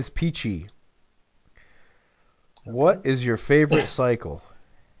 everything is peachy. Okay. What is your favorite cycle?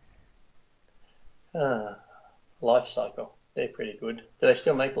 Ah, life cycle. They're pretty good. Do they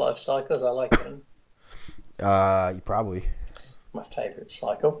still make life cycles? I like them. You probably. My favourite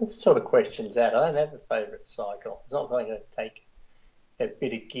cycle. What sort of question's that? I don't have a favourite cycle. It's not like I'm going to take a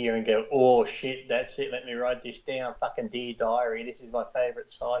bit of gear and go, oh shit, that's it, let me write this down. Fucking Dear Diary, this is my favourite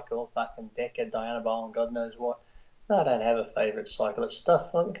cycle. Fucking Decker, Diana Bowl, and God knows what. No, I don't have a favourite cycle. It's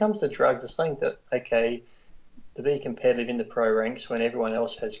stuff, when it comes to drugs, it's something that, okay, to be competitive in the pro ranks when everyone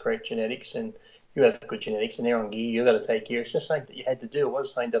else has great genetics and you have good genetics and they're on gear, you've got to take gear. It's just something that you had to do. It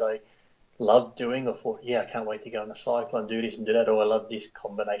wasn't something that I loved doing or thought, yeah, I can't wait to go on a cycle and do this and do that, or I love this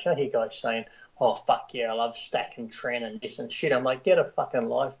combination. I hear guys saying, oh, fuck yeah, I love stack and tren and this and shit. I'm like, get a fucking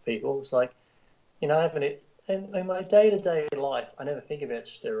life, people. It's like, having it. And in my day-to-day life, I never think about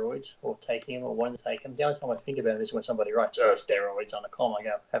steroids or taking them or wanting to take them. The only time I think about it is when somebody writes, oh, steroids on a com. I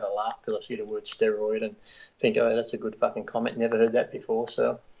go, have a laugh because I see the word steroid and think, oh, that's a good fucking comment. Never heard that before.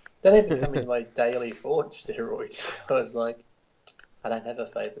 So they don't even come into my daily thoughts, steroids. I was like, I don't have a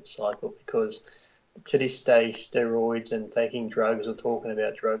favourite cycle because to this day, steroids and taking drugs or talking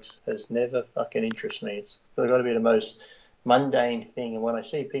about drugs has never fucking interested me. It's got to be the most mundane thing. And when I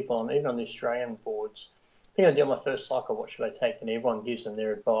see people even on the Australian boards, I think I did my first cycle, what should I take? And everyone gives them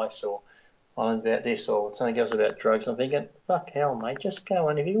their advice or on about this or something else about drugs. I'm thinking, fuck hell, mate, just go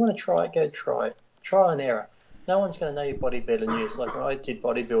on. If you want to try it, go try it. Try and error. No one's going to know your body better than you. It's like when I did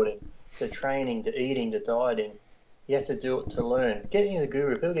bodybuilding, the training, the eating, the dieting, you have to do it to learn. Getting the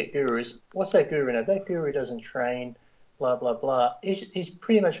guru, people get gurus. What's that guru know? That guru doesn't train, blah, blah, blah. He's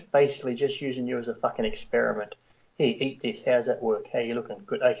pretty much basically just using you as a fucking experiment. Here, eat this. How's that work? Hey, you're looking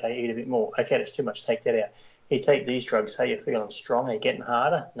good. Okay, eat a bit more. Okay, that's too much. Take that out. Here, take these drugs. Hey, you're feeling strong. Are you getting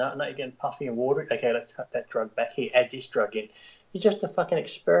harder? No, you're getting puffy and watery. Okay, let's cut that drug back. Here, add this drug in. It's just a fucking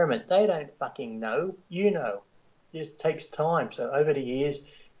experiment. They don't fucking know. You know. It just takes time. So over the years,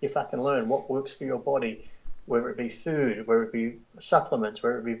 you fucking learn what works for your body, whether it be food, whether it be supplements,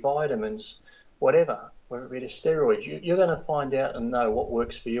 whether it be vitamins, whatever, whether it be the steroids. You're going to find out and know what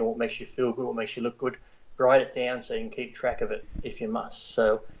works for you, what makes you feel good, what makes you look good. Write it down so you can keep track of it if you must.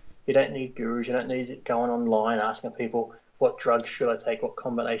 So you don't need gurus. You don't need going online asking people what drugs should I take, what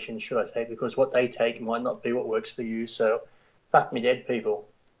combinations should I take, because what they take might not be what works for you. So fuck me dead, people.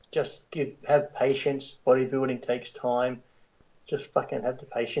 Just have patience. Bodybuilding takes time. Just fucking have the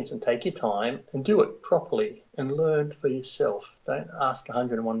patience and take your time and do it properly and learn for yourself. Don't ask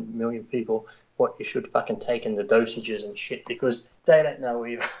 101 million people what you should fucking take and the dosages and shit because they don't know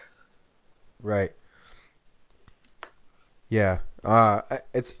either. Right. Yeah.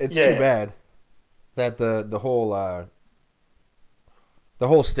 It's too Yeah. bad that the whole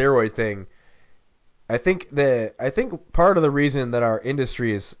steroid thing. I think part of the reason that our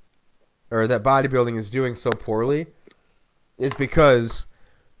industry is, or that bodybuilding is doing so poorly, is because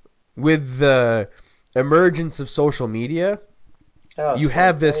with the emergence of social media, Oh, it's you gone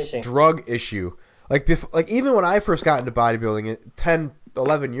have this crazy. drug issue. Like even when I first got into bodybuilding 10,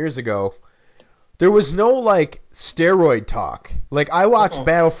 11 years ago, there was no like steroid talk. Like I watched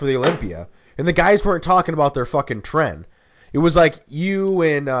Battle for the Olympia, and the guys weren't talking about their fucking trend. It was like you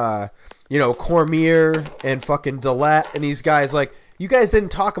and Cormier and fucking Dillette and these guys. Like you guys didn't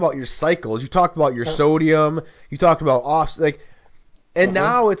talk about your cycles. You talked about your sodium. You talked about off like. And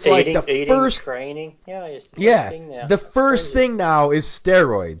now it's like the Eating, first training. Yeah, it's the first yeah, thing now. the It's first crazy. thing now is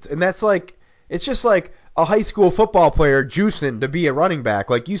steroids, and that's like it's just like a high school football player juicing to be a running back.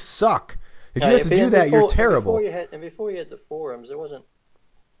 Like you suck. If No, you have yeah, to do that, you're before terrible. you had the forums, there wasn't.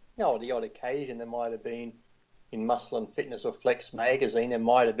 The odd occasion there might have been in Muscle and Fitness or Flex magazine. There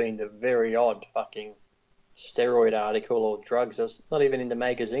might have been the very odd fucking steroid article or drugs. It's not even in the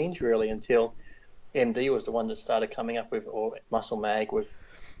magazines really until MD was the one that started coming up with, or Muscle Mag with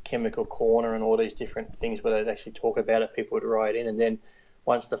Chemical Corner and all these different things where they'd actually talk about it. People would write in, and then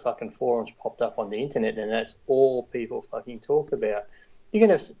once the fucking forums popped up on the internet, then that's all people fucking talk about. You can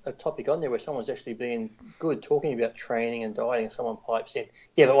have a topic on there where someone's actually being good, talking about training and dieting, and someone pipes in,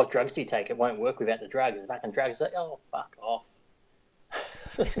 yeah, but what drugs do you take? It won't work without the drugs. The fucking drugs. Like, oh, fuck off.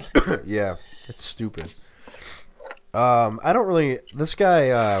 Yeah, it's stupid. I don't really. This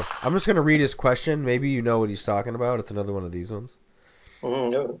guy. I'm just gonna read his question. Maybe you know what he's talking about. It's another one of these ones.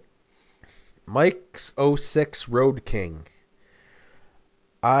 No. Mike's '06 Road King.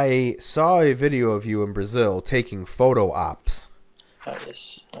 I saw a video of you in Brazil taking photo ops. Oh,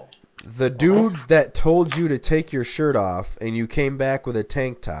 yes. The dude that told you to take your shirt off and you came back with a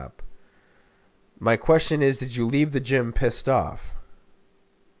tank top. My question is, did you leave the gym pissed off?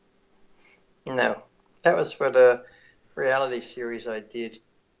 No. That was for the reality series I did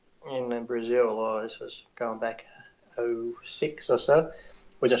in Brazil. Oh, this was going back '06 or so.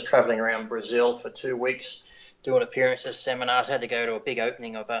 We're just travelling around Brazil for 2 weeks, doing appearances, seminars. I had to go to a big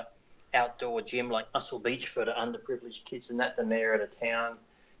opening of a outdoor gym like Muscle Beach for the underprivileged kids and that. The mayor of the town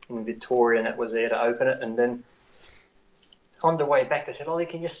in Victoria, and that was there to open it. And then on the way back, they said, "Oh, you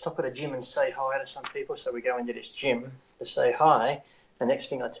can just stop at a gym and say hi to some people." So we go into this gym to say hi. The next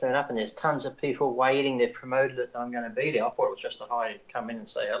thing I turn up and there's tons of people waiting. They've promoted it that I'm going to be there. I thought it was just a hi, come in and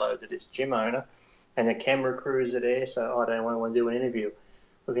say hello to this gym owner. and the camera crews are there, so I don't want to do an interview.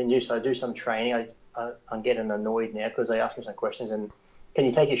 We can do so. I do some training. I'm getting annoyed now because they ask me some questions and can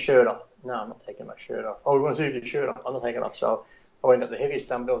you take your shirt off? No, I'm not taking my shirt off. Oh, we want to see your shirt off. I'm not taking it off. So I went up the heaviest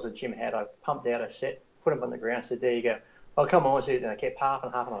dumbbells the gym had. I pumped out a set, put them on the ground, said, there you go. Oh, come on, see it. And I kept half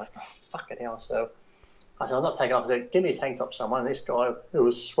and half. And I'm like, oh, fucking hell. So I said, I'm not taking it off. I said, give me a tank top, someone. And this guy who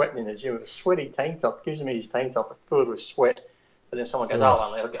was sweating in the gym with a sweaty tank top gives me his tank top filled with sweat. But then someone goes,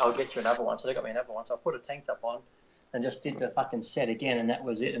 I'll get you another one. So they got me another one. So I put a tank top on and just did the fucking set again. And that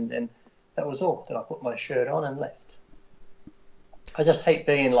was it. And then that was all. Then I put my shirt on and left. I just hate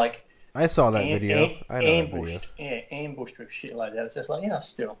being like I saw that video. I know ambushed. that video. Yeah, ambushed with shit like that. It's just like, I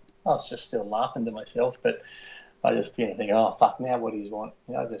was just still laughing to myself, but I just think, oh fuck, now what do you want?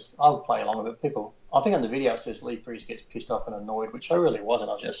 I'll play along with it. People, I think on the video it says Lee Priest gets pissed off and annoyed, which I really wasn't.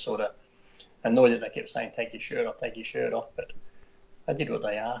 I was just sort of annoyed that they kept saying take your shirt off. But I did what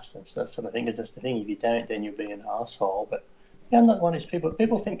they asked and that sort of thing. Is just the thing. If you don't, then you'll be an asshole. But I'm not one of these people.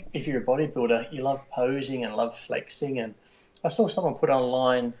 People think if you're a bodybuilder, you love posing and love flexing. And I saw someone put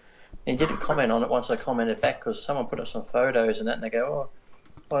online, and he didn't comment on it once I commented back because someone put up some photos and that, and they go,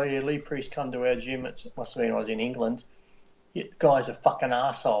 oh yeah, Lee Priest come to our gym. It must have been I was in England. The guy's a fucking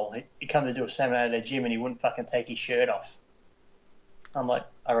asshole. He come to do a seminar at our gym and he wouldn't fucking take his shirt off. I'm like,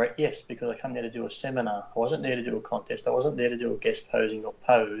 all right, yes, because I come there to do a seminar. I wasn't there to do a contest. I wasn't there to do a guest posing or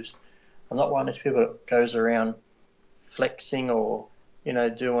pose. I'm not one of those people that goes around flexing or,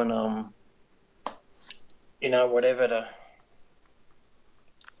 doing,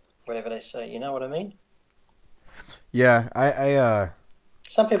 whatever they say. You know what I mean? Yeah,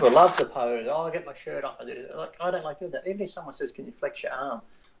 Some people love the pose. Oh, I get my shirt off. I don't like doing that. Even if someone says, can you flex your arm?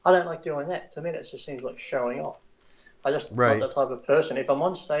 I don't like doing that. To me, that just seems like showing off. I'm not that type of person. If I'm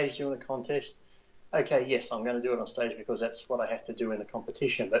on stage doing a contest, okay, yes, I'm going to do it on stage because that's what I have to do in the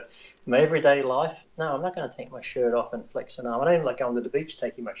competition. But in my everyday life, no, I'm not going to take my shirt off and flex an arm. I don't even like going to the beach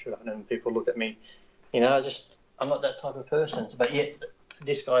taking my shirt off and then people look at me. I'm not that type of person. But yet,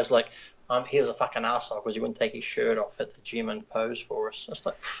 this guy's like, he was a fucking arsehole because he wouldn't take his shirt off at the gym and pose for us. It's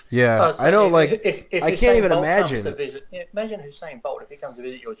like, yeah. I know, if I can't even imagine. Imagine Usain Bolt if he comes to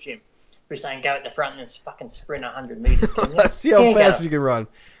visit your gym. Usain, go at the front and fucking sprint 100 meters. Let's see how fast you can run.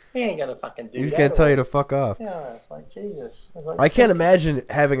 He ain't gonna fucking do that. He's gonna tell you to fuck off. Yeah, it's like Jesus. I can't imagine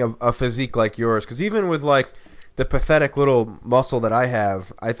having a physique like yours, because even with like the pathetic little muscle that I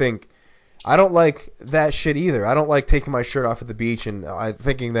have, I think I don't like that shit either. I don't like taking my shirt off at the beach and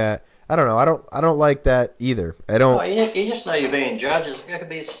thinking that I don't know. I don't like that either. I don't. Oh, you just know you're being judged. It could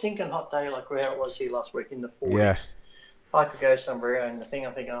be a stinking hot day like where it was here last week in the 40s. Yeah. I could go somewhere and I'm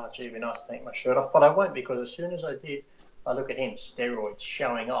thinking, oh, gee, it'd be nice to take my shirt off, but I won't because as soon as I did, I look at him, steroids,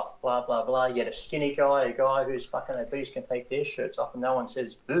 showing off, blah, blah, blah. You get a skinny guy, a guy who's fucking obese can take their shirts off and no one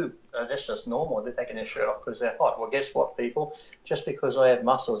says, boo, that's just normal. They're taking their shirt off because they're hot. Well, guess what, people? Just because I have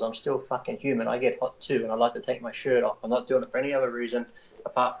muscles, I'm still fucking human. I get hot too and I like to take my shirt off. I'm not doing it for any other reason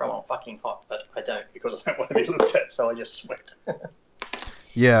apart from I'm fucking hot, but I don't because I don't want to be looked at, so I just sweat.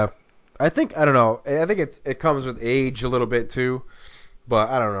 Yeah. I think it comes with age a little bit too, but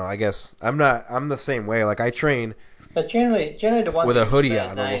I don't know. I guess I'm the same way. Like I train, but generally the ones with a hoodie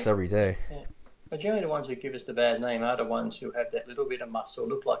on almost every day. Yeah. But generally the ones who give us the bad name are the ones who have that little bit of muscle,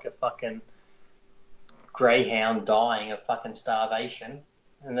 look like a fucking greyhound dying of fucking starvation,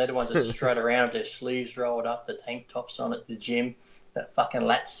 and they're the ones that strut around with their sleeves rolled up, the tank tops on at the gym, that fucking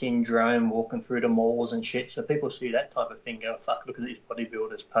lat syndrome walking through the malls and shit. So people see that type of thing, go, fuck, look at these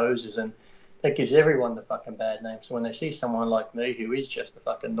bodybuilders poses, and that gives everyone the fucking bad name. So when they see someone like me who is just a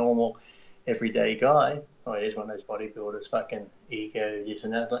fucking normal everyday guy, oh, here's one of those bodybuilders, fucking ego, this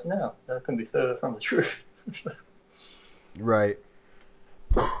and that. It's like, no, that couldn't be further from the truth. Right.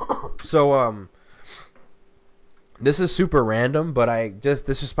 So, this is super random, but this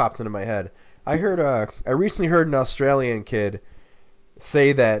just popped into my head. I recently heard an Australian kid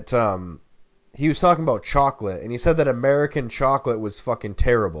say that he was talking about chocolate, and he said that American chocolate was fucking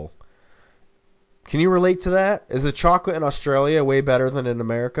terrible. Can you relate to that? Is the chocolate in Australia way better than in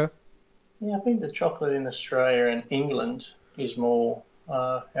America? Yeah, I think the chocolate in Australia and England is more,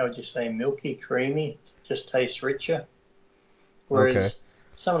 how would you say, milky, creamy, just tastes richer. Whereas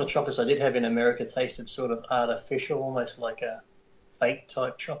some of the chocolates I did have in America tasted sort of artificial, almost like a fake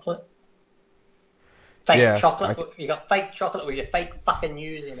type chocolate. Fake chocolate. You got fake chocolate with your fake fucking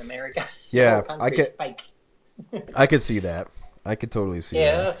news in America. Yeah, fake. I could see that. I could totally see that.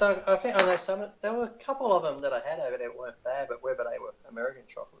 Yeah, so I think there were a couple of them that I had over there that weren't bad, but whether they were American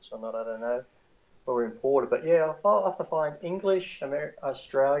chocolates or not, I don't know, or imported. But yeah, I have to find English,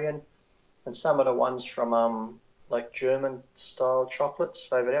 Australian, and some of the ones from like German style chocolates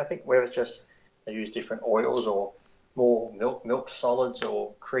over there. I think whether it's just they use different oils or more milk solids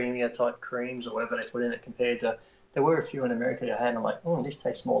or creamier type creams or whatever they put in it compared to. There were a few in America I had, and I'm like, this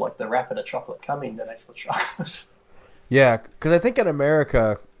tastes more like the wrapper of chocolate coming than actual chocolate. Yeah, because I think in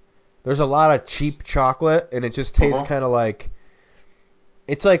America there's a lot of cheap chocolate, and it just tastes kind of like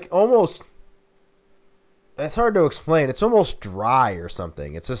it's like almost. It's hard to explain. It's almost dry or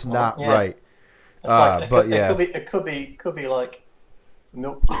something. It's just not right. It's like but it could be like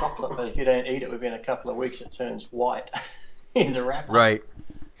milk chocolate, but if you don't eat it within a couple of weeks, it turns white in the wrapper. Right.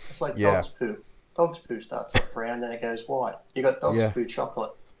 It's like dog's poo. Dog's poo starts off brown, then it goes white. You got dog's poo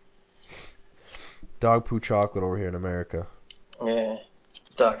chocolate. Dog poo chocolate over here in America. Yeah,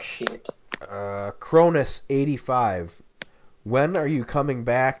 dark shit. Cronus85. When are you coming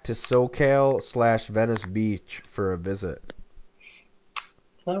back to SoCal/Venice Beach for a visit?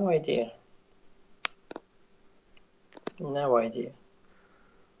 No idea. No idea.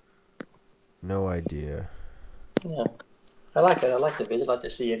 No idea. Yeah. I like it. I like to visit. I like to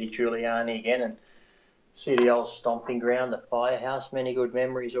see Eddie Giuliani again and see the old stomping ground, the firehouse. Many good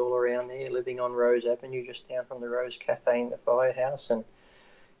memories all around there. Living on Rose Avenue, just down from the Rose Cafe and the firehouse. And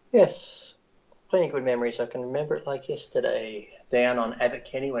yes, plenty of good memories. I can remember it like yesterday. Down on Abbot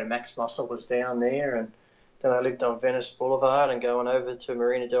Kinney when Max Muscle was down there. And then I lived on Venice Boulevard and going over to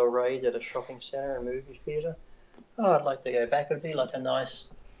Marina del Rey to the shopping centre and movie theatre. Oh, I'd like to go back. It'd be like a nice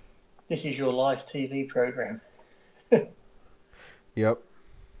This Is Your Life TV program. Yep.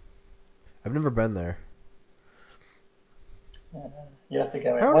 I've never been there. You have to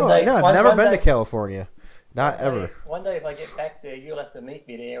go in. I don't know. No, I've never been to California. Not ever. One day if I get back there, you'll have to meet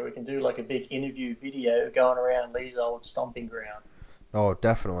me there. We can do like a big interview video going around Lee's old stomping ground. Oh,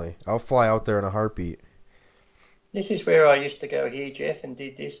 definitely. I'll fly out there in a heartbeat. This is where I used to go here, Jeff, and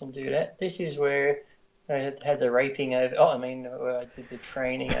did this and do that. This is where I had the raping over. Oh, I mean, where I did the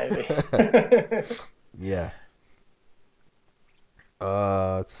training over. Yeah.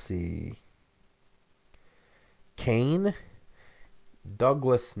 Let's see. Kane?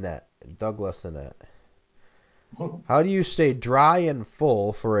 Douglas Net. How do you stay dry and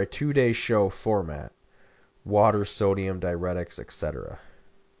full for a 2-day show format? Water, sodium, diuretics, etc.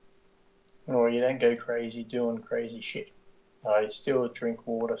 Well, you don't go crazy doing crazy shit. I still drink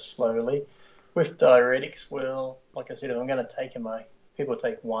water slowly. With diuretics, well, like I said, if I'm going to take them, people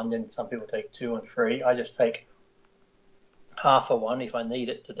take one, then some people take 2 and 3. I just take half of one if I need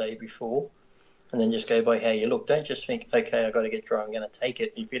it the day before, and then just go by how you look. Don't just think, okay, I've got to get dry, I'm going to take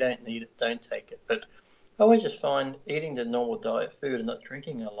it. If you don't need it, don't take it. But I always just find eating the normal diet food and not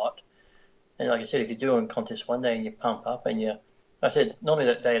drinking a lot. And like I said, if you're doing contest one day and you pump up and I said, normally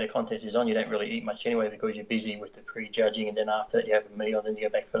that day the contest is on, you don't really eat much anyway because you're busy with the prejudging, and then after that you have a meal, and then you go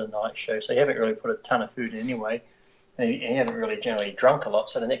back for the night show. So you haven't really put a ton of food in anyway, and you haven't really generally drunk a lot.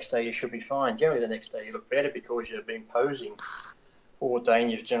 So the next day you should be fine. Generally the next day you look better because you've been posing all day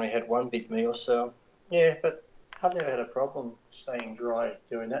and you've generally had one big meal. So yeah, but I've never had a problem staying dry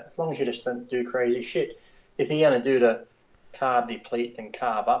doing that, as long as you just don't do crazy shit. If you're going to do the carb deplete and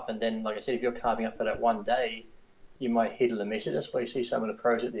carb up, and then, like I said, if you're carving up for that one day, you might hit or miss it. That's why you see some of the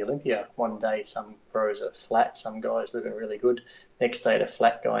pros at the Olympia. One day, some pros are flat, some guys looking really good. Next day, the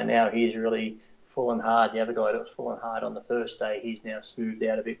flat guy now, he's really full and hard. The other guy that was full and hard on the first day, he's now smoothed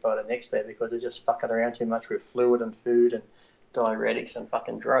out a bit by the next day because they're just fucking around too much with fluid and food and diuretics and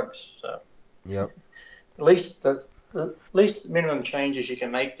fucking drugs. So, Yep. at least the least minimum changes you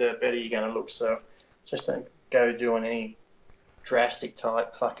can make, the better you're going to look. So, just don't go doing any drastic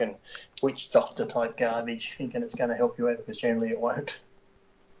type fucking witch doctor type garbage thinking it's going to help you out, because generally it won't.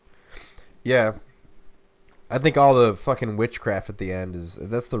 Yeah. I think all the fucking witchcraft at the end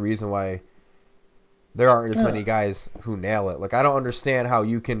that's the reason why there aren't as many guys who nail it. Like, I don't understand how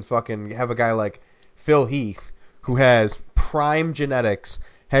you can fucking have a guy like Phil Heath who has prime genetics,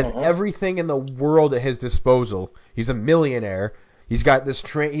 has everything in the world at his disposal. He's a millionaire. He's got this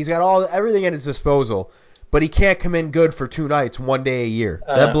he's got everything at his disposal. But he can't come in good for 2 nights, 1 day a year.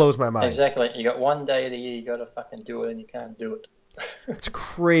 That blows my mind. Exactly. You got 1 day of the year, you got to fucking do it, and you can't do it. It's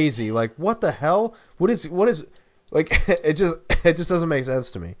crazy. Like, what the hell? What is like? It just doesn't make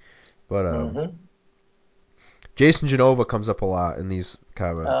sense to me. But Jason Genova comes up a lot in these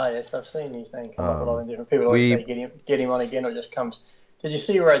comments. Oh yes, I've seen his name come up a lot, and different people always say get him on again, or it just comes. Did you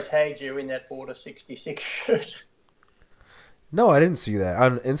see where I tagged you in that Order 66 shirt? No, I didn't see that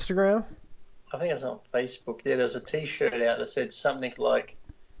on Instagram. I think it's on Facebook. Yeah, there's a T-shirt out that said something like,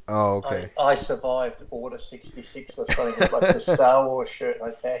 "Oh, okay. I survived Order 66" or something. It's like the Star Wars shirt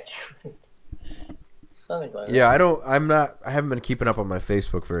I tagged you. Something like that. Yeah, I haven't been keeping up on my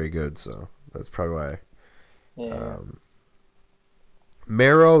Facebook very good, so that's probably why. Yeah.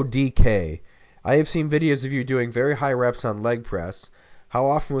 Marrow DK. I have seen videos of you doing very high reps on leg press. How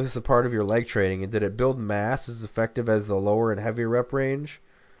often was this a part of your leg training, and did it build mass as effective as the lower and heavier rep range?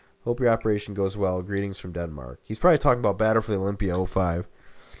 Hope your operation goes well. Greetings from Denmark. He's probably talking about Battle for the Olympia '05.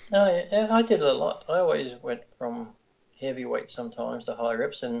 No, yeah, I did it a lot. I always went from heavyweight sometimes to high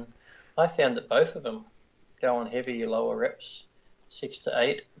reps, and I found that both of them go on heavy, lower reps, 6 to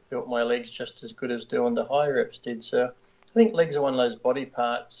 8, built my legs just as good as doing the high reps did. So I think legs are one of those body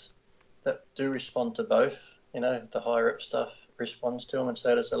parts that do respond to both. The high rep stuff responds to them, and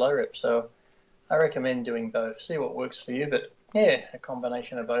so does the low rep. So I recommend doing both. See what works for you, but yeah, a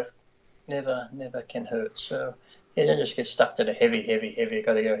combination of both never can hurt. So yeah, don't just get stuck to the heavy. You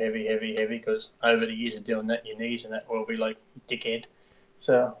got to go heavy, because over the years of doing that, your knees and that will be like dickhead.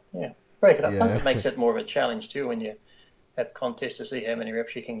 So yeah, break it up. Plus, Yeah. it makes it more of a challenge too when you have contests to see how many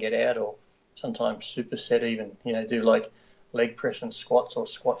reps you can get out, or sometimes superset even. Do like leg press and squats, or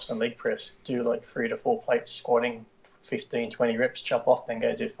squats and leg press. Do like 3 to 4 plates squatting, 15, 20 reps, chop off, then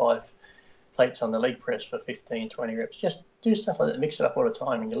go do 5 plates on the leg press for 15, 20 reps. Just do stuff like that, mix it up all the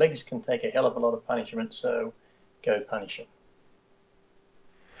time, and your legs can take a hell of a lot of punishment, so go punish them.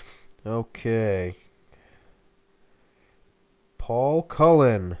 Okay. Paul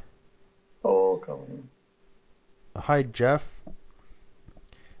Cullen. Oh, come on. Hi, Jeff.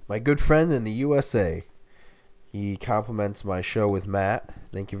 My good friend in the USA. He compliments my show with Matt.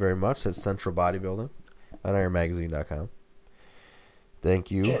 Thank you very much. That's Central Bodybuilding on IronMagazine.com.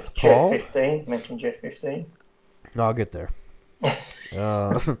 Thank you, Jeff Paul. 15, mention Jeff 15. No, I'll get there.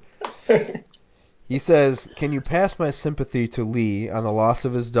 He says, can you pass my sympathy to Lee on the loss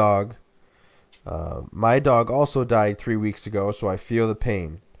of his dog? My dog also died 3 weeks ago, so I feel the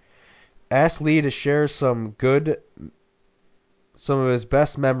pain. Ask Lee to share some of his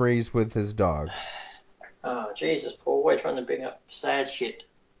best memories with his dog. Oh, Jesus, Paul, always trying to bring up sad shit.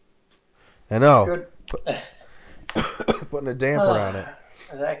 I know. Good. Putting a damper on it.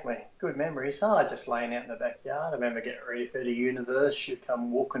 Exactly. Good memories. Just laying out in the backyard. I remember getting ready for the universe. She'd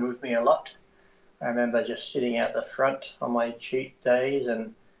come walking with me a lot. I remember just sitting out the front on my cheat days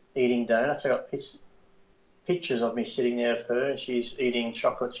and eating donuts. I got pictures of me sitting there with her, and she's eating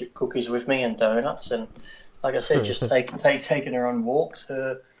chocolate chip cookies with me and donuts. And like I said, just taking her on walks,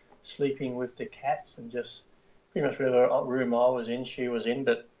 her sleeping with the cats, and just pretty much whatever room I was in, she was in.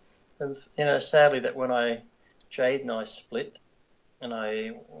 But sadly, that when Jade and I split, and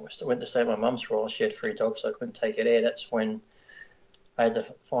I went to stay at my mum's for a while, she had 3 dogs, so I couldn't take her there. That's when I had to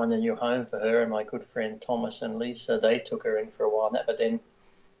find a new home for her, and my good friend Thomas and Lisa, they took her in for a while. But then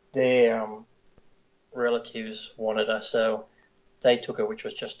their relatives wanted her, so they took her, which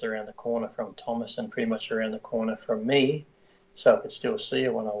was just around the corner from Thomas and pretty much around the corner from me, so I could still see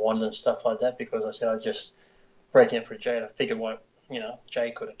her when I wanted and stuff like that, because I said I'd just break it for Jade. I figured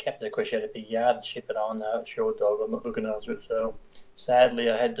Jade could have kept her because she had a big yard and shit, but oh no, it's your dog, I'm not looking after it. So sadly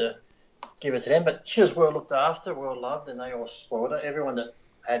I had to give it to them, but she was well looked after, well loved, and they all spoiled her. Everyone that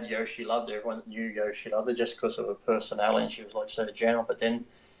had Yoshi loved her. Everyone that knew Yoshi loved her just because of her personality, and she was like so gentle. But then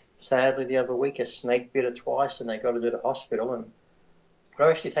sadly the other week a snake bit her twice, and they got her to the hospital, and I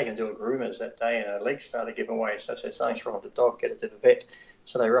was actually taken to a groomer's that day, and her legs started giving way. So I said, something's wrong with the dog, get her to the vet.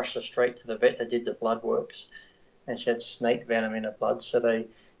 So they rushed her straight to the vet. They did the blood works, and she had snake venom in her blood. So they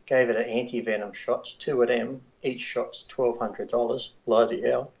gave her the anti-venom shots, 2 of them. Each shot's $1,200. Bloody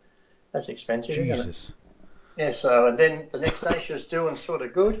hell. That's expensive, isn't it? Jesus. Yeah, so, and then the next day she was doing sort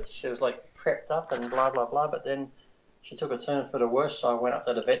of good. She was like prepped up and blah, blah, blah. But then she took a turn for the worse. So I went up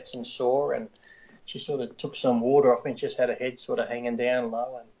to the vets and saw her, and she sort of took some water off me, just had her head sort of hanging down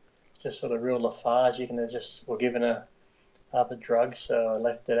low and just sort of real lethargic, and they just were giving her other drugs. So I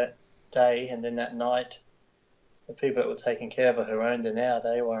left her that day, and then that night the people that were taking care of her who owned her now,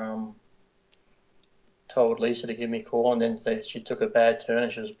 they were told Lisa to give me a call, and then she took a bad turn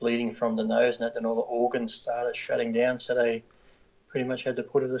and she was bleeding from the nose, and then all the organs started shutting down, so they pretty much had to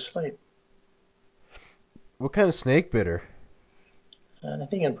put her to sleep. What kind of snake bit her? And I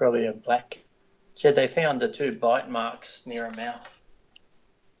think it's probably a black. They found the 2 bite marks near her mouth.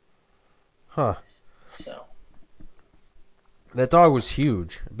 Huh. So. That dog was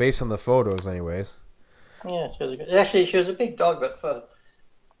huge, based on the photos, anyways. Yeah, she was a big dog, but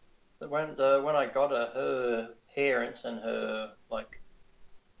when I got her parents and her like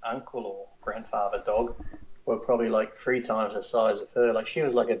uncle or grandfather dog were probably like 3 times the size of her. Like she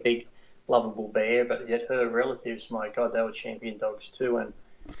was like a big, lovable bear, but yet her relatives, my God, they were champion dogs too, and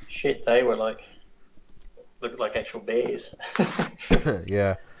shit, they were looked like actual bears.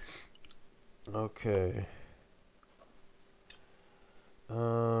 Yeah. Okay.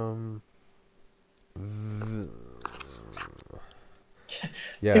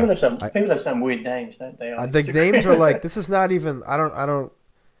 Yeah. People have some weird names, don't they, on The names are like, Instagram? this is not even, I don't,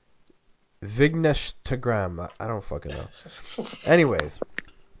 Vigneshtagram. I don't fucking know. Anyways,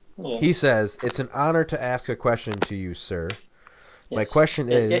 Yeah. he says, it's an honor to ask a question to you, sir. My Yes.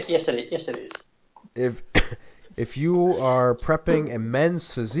 question is, Yes, it is. Yes, it is. if if you are prepping a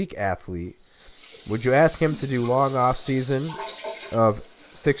men's physique athlete, would you ask him to do long off season of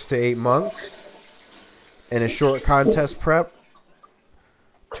 6 to 8 months and a short contest prep,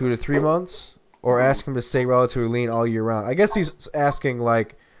 2 to 3 months, or ask him to stay relatively lean all year round? I guess he's asking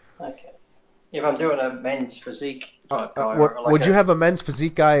like, Okay. If I'm doing a men's physique type guy, or what like would you a, have a men's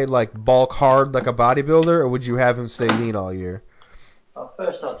physique guy like bulk hard like a bodybuilder, or would you have him stay lean all year? well,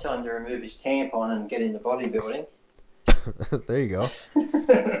 first I'll tell him to remove his tampon and get into bodybuilding. There you go.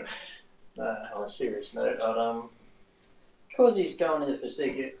 On a serious note, because he's going into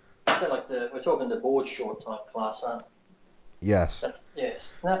physique, we're talking the board short type class, aren't Yes. we?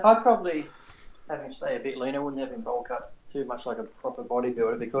 Yes. Now, I'd probably have him stay a bit leaner. I wouldn't have him bulk up too much like a proper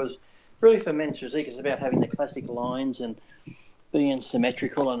bodybuilder, because really for men's physique, it's about having the classic lines and being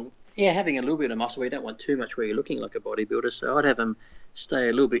symmetrical and, yeah, having a little bit of muscle. You don't want too much where you're looking like a bodybuilder. So I'd have him stay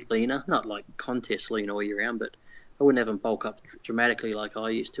a little bit leaner, not like contest lean all year round, but I wouldn't have him bulk up dramatically like I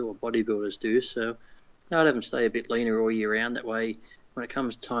used to or bodybuilders do. So I'd have them stay a bit leaner all year round. That way, when it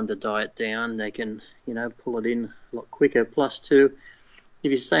comes time to diet down, they can, pull it in a lot quicker. Plus, too,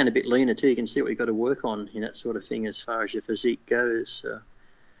 if you're staying a bit leaner too, you can see what you've got to work on in that sort of thing as far as your physique goes. So,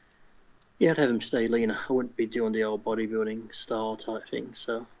 yeah, I'd have them stay leaner. I wouldn't be doing the old bodybuilding style type thing.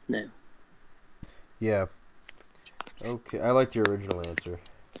 So, no. Yeah. Okay. I like your original answer.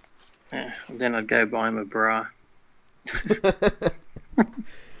 Yeah, then I'd go buy him a bra.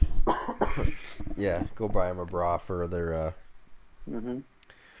 Yeah. Go buy him a bra for their. hmm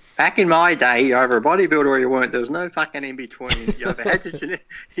Back in my day, you're either a bodybuilder or you weren't. There was no fucking in between. You either had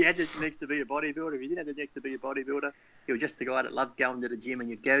you had the genetics to be a bodybuilder. If you didn't have the genetics to be a bodybuilder, you were just the guy that loved going to the gym, and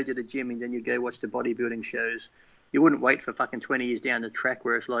you'd go to the gym and then you'd go watch the bodybuilding shows. You wouldn't wait for fucking 20 years down the track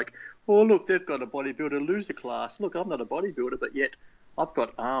where it's like, oh, look, they've got a bodybuilder loser class. Look, I'm not a bodybuilder, but yet I've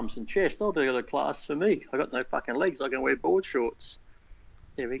got arms and chest. I'll do a class for me. I got no fucking legs. I can wear board shorts.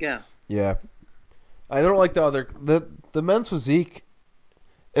 There we go. Yeah. I don't like the men's physique.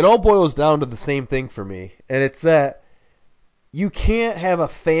 It all boils down to the same thing for me, and it's that you can't have a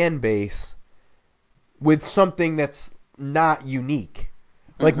fan base with something that's not unique.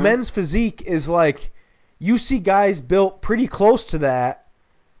 Like hmm men's physique is like you see guys built pretty close to that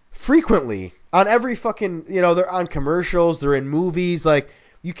frequently on every fucking, they're on commercials, they're in movies. Like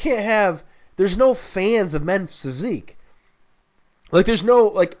you can't have, there's no fans of men's physique. Like there's no,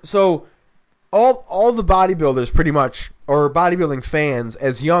 like, so all the bodybuilders pretty much, or bodybuilding fans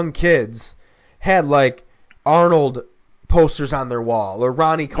as young kids, had like Arnold posters on their wall, or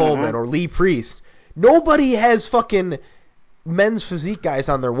Ronnie Coleman, hmm or Lee Priest. Nobody has fucking men's physique guys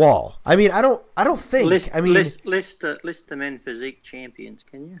on their wall. I mean, I don't think. I mean, List the men physique champions,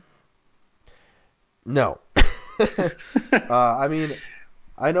 can you? no. I mean,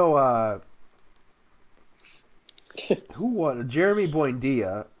 I know who won. Jeremy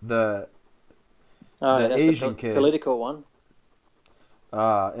Buendia, Oh, yeah, the that's the Asian kid, political one.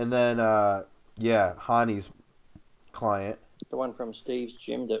 and then yeah, Hani's client, The one from Steve's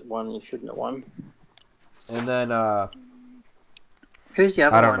gym that won you shouldn't have won. and then Who's the I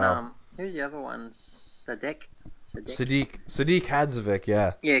other don't one? know. Who's the other one? Sadek. Sadek. Sadiq Hadzovic,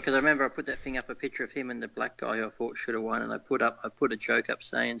 yeah. Yeah, because I remember I put that thing up, a picture of him and the black guy who I thought should have won, and I put a joke up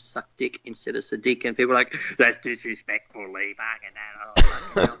saying "suck dick" instead of Sadiq, and people were like, that's disrespectful, Lee.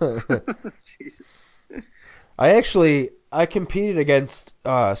 Fucking hell. Jesus. I competed against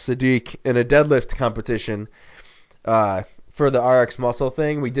Sadiq in a deadlift competition for the RX muscle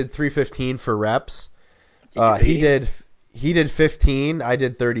thing. We did 315 for reps. Did you beat He him? did he did 15. I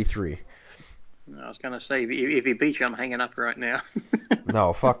did 33. I was going to say, if he beat you, I'm hanging up right now.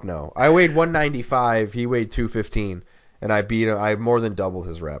 No, fuck no. I weighed 195. He weighed 215, and I beat him. I more than doubled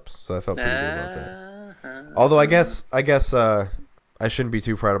his reps, so I felt pretty good about that. Although I guess I shouldn't be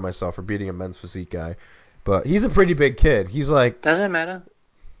too proud of myself for beating a men's physique guy, but he's a pretty big kid. He's like, Doesn't matter.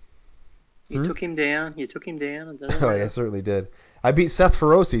 You took him down. You took him down. It doesn't oh yeah, I matter. certainly did. I beat Seth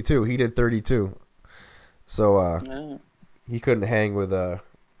Feroci too. He did 32, so No. he couldn't hang with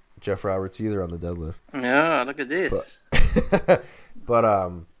Jeff Roberts either on the deadlift. No, look at But this.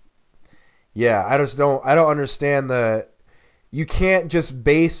 but yeah, I don't understand you can't just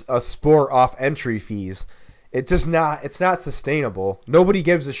base a sport off entry fees. It's not sustainable. Nobody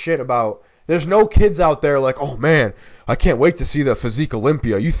gives a shit about. There's no kids out there like, oh man, I can't wait to see the Physique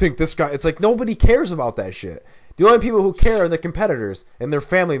Olympia. You think this guy? It's like nobody cares about that shit. The only people who care are the competitors and their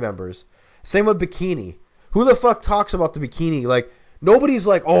family members. Same with bikini. Who the fuck talks about the bikini? Like, nobody's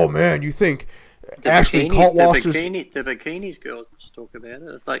like, oh man, you think Ashley Kaltwasser's... The bikinis girls talk about it.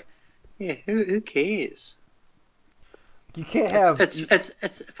 It's like, yeah, who cares? You can't have...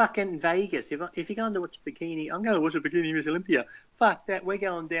 It's fucking Vegas. If you're going to watch bikini, I'm going to watch a bikini Miss Olympia. Fuck that. We're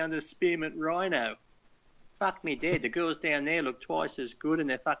going down to Spearmint Rhino. Fuck me dead. The girls down there look twice as good, and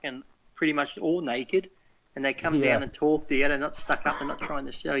they're fucking pretty much all naked. And they come down and talk to you. They're not stuck up. They're not trying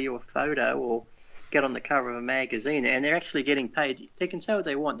to sell you a photo or get on the cover of a magazine. And they're actually getting paid. They can say what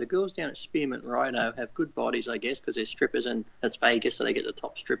they want. The girls down at Spearmint Rhino have good bodies, I guess, because they're strippers and it's Vegas, so they get the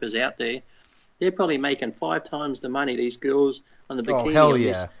top strippers out there. They're probably making 5 times the money, these girls on the bikini on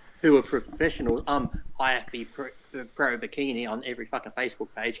this, who are professionals. IFB pro bikini on every fucking Facebook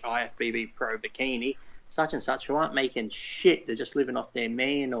page, IFBB pro bikini, such and such, who aren't making shit. They're just living off their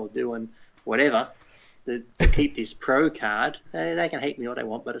man or doing whatever to keep this pro card. They can hate me all they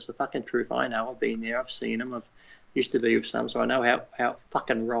want, but it's the fucking truth. I know. I've been there. I've seen them. I've used to be with some, so I know how it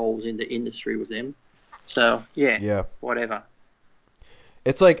fucking rolls in the industry with them. So, yeah. Whatever.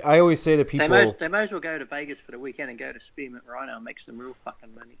 It's like I always say to people... They might as well go to Vegas for the weekend and go to Spearmint Rhino and make some real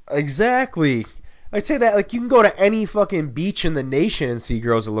fucking money. Exactly. I'd say that, like, you can go to any fucking beach in the nation and see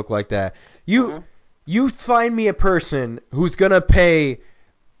girls that look like that. You find me a person who's going to pay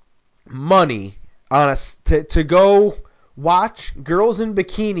money on to go watch girls in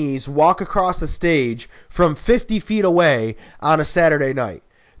bikinis walk across the stage from 50 feet away on a Saturday night.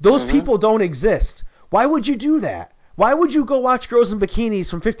 Those people don't exist. Why would you do that? Why would you go watch girls in bikinis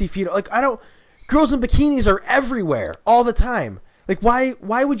from 50 feet? Like, girls in bikinis are everywhere all the time. Like,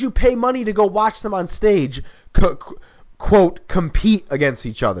 why would you pay money to go watch them on stage, quote, compete against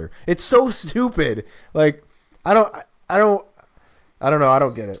each other? It's so stupid. Like, I don't know. I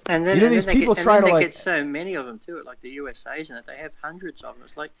don't get it. And then, these people try to, like... they get so many of them, too, like the USA's and that. They have hundreds of them.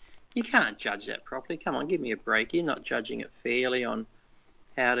 It's like, you can't judge that properly. Come on, give me a break. You're not judging it fairly on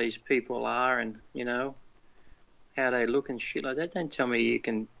how these people are and, how they look and shit like that. Don't tell me you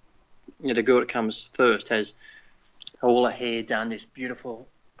can... the girl that comes first has all her hair done, this beautiful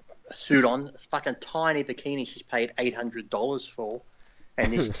suit on, a fucking tiny bikini she's paid $800 for,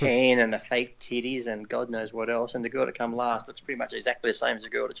 and this tan and the fake titties and God knows what else. And the girl that come last looks pretty much exactly the same as the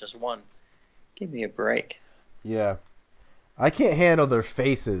girl that just won. Give me a break. Yeah. I can't handle their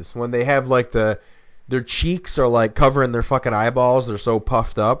faces when they have, like, their cheeks are, like, covering their fucking eyeballs. They're so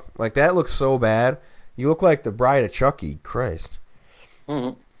puffed up. Like, that looks so bad. You look like the bride of Chucky. Christ.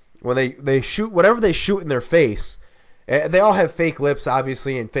 Mm-hmm. When they shoot, whatever they shoot in their face, they all have fake lips,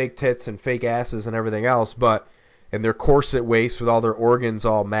 obviously, and fake tits and fake asses and everything else, and their corset waist with all their organs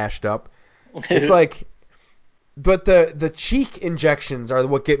all mashed up. It's like, but the cheek injections are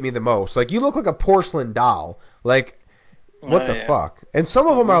what get me the most. Like, you look like a porcelain doll. Like, what the fuck? And some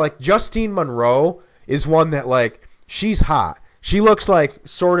of them are like, Justine Monroe is one that, like, she's hot. She looks like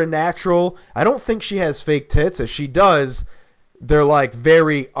sort of natural. I don't think she has fake tits. If she does, they're, like,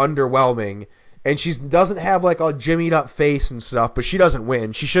 very underwhelming. And she doesn't have, like, a jimmied up face and stuff, but she doesn't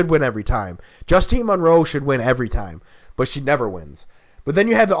win. She should win every time. Justine Monroe should win every time, but she never wins. But then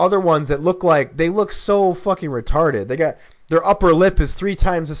you have the other ones that they look so fucking retarded. They got, their upper lip is 3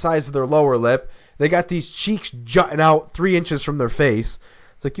 times the size of their lower lip. They got these cheeks jutting out 3 inches from their face.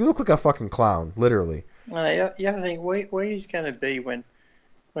 It's like, you look like a fucking clown, literally. You ever think where he's going to be when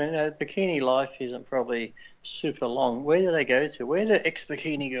bikini life isn't probably super long? Where do they go to? Where do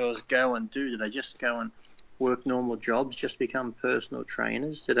ex-bikini girls go and do? Do they just go and work normal jobs, just become personal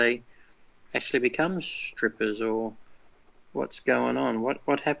trainers? Do they actually become strippers, or what's going on?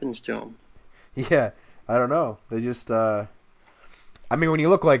 What happens to them? Yeah, I don't know. They just, I mean, when you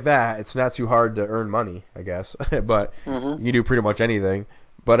look like that, it's not too hard to earn money, I guess. But you can do pretty much anything.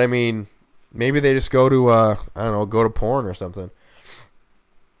 But, I mean, maybe they just go to, I don't know, go to porn or something.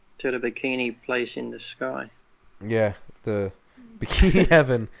 To the bikini place in the sky. Yeah, the bikini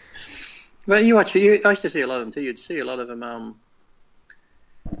heaven. Well, I used to see a lot of them too. You'd see a lot of them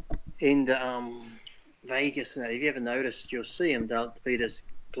in the Vegas. Now, if you ever noticed, you'll see them. They'll be this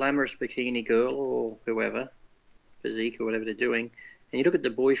glamorous bikini girl or whoever, physique or whatever they're doing. And you look at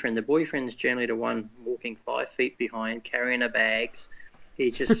the boyfriend. The boyfriend's generally the one walking 5 feet behind, carrying her bags.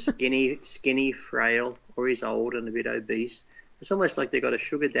 He's just skinny, frail, or he's old and a bit obese. It's almost like they got a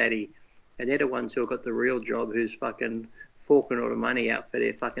sugar daddy, and they're the ones who have got the real job, who's fucking forking all the money out for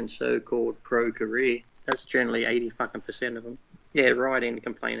their fucking so-called pro career. That's generally 80% of them. Yeah, write in and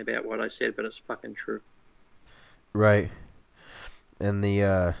complain about what I said, but it's fucking true. Right. And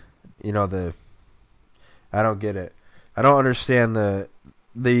I don't get it. I don't understand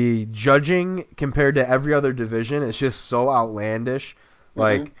the judging compared to every other division is just so outlandish. Mm-hmm.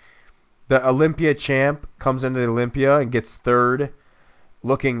 Like the Olympia champ comes into the Olympia and gets third,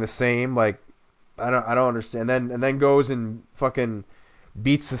 looking the same. Like I don't understand. And then goes and fucking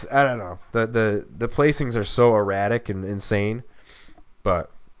beats this. I don't know. The placings are so erratic and insane.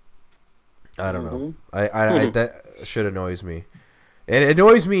 But I don't know. Mm-hmm. I that shit annoys me. And it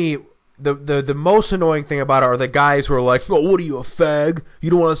annoys me. The most annoying thing about it are the guys who are like, "Oh, what are you, a fag? You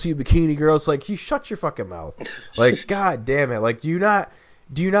don't want to see a bikini girl?" It's like, you shut your fucking mouth. Like, god damn it. Like, do you not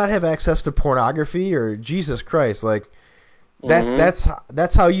have access to pornography, or Jesus Christ? Like, Mm-hmm.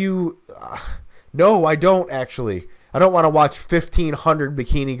 that's how you. No, I don't actually. I don't want to watch 1,500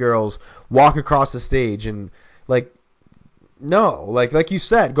 bikini girls walk across the stage and like. No, like you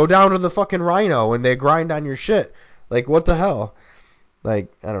said, go down to the fucking Rhino and they grind on your shit. Like, what the hell?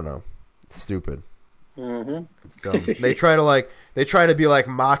 Like, I don't know. It's stupid. Mm-hmm. It's dumb. They try to be like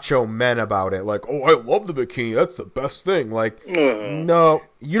macho men about it. Like, oh, I love the bikini. That's the best thing. Like, Oh. no,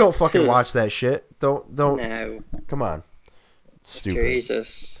 you don't fucking watch that shit. Don't. No. Come on. Stupid.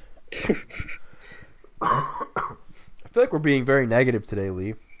 Jesus. I feel like we're being very negative today,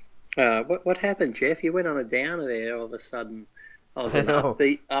 Lee. What happened, Jeff? You went on a downer there all of a sudden. I was I in an know.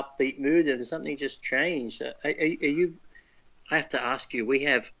 upbeat mood, and something just changed. Are you? I have to ask you. We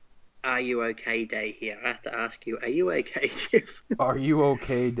have "Are you okay?" day here. I have to ask you. Are you okay, Jeff? Are you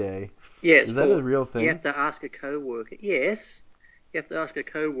okay, Day? Yes. Is that a For real you thing? have to ask a coworker. Yes. You have to ask a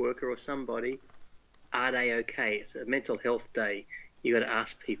coworker or somebody. Are they okay? It's a mental health day. You got to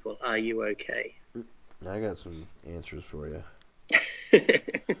ask people. Are you okay? I got some answers for you.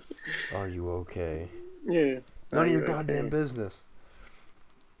 Are you okay? Yeah. None Are of your you goddamn okay? business.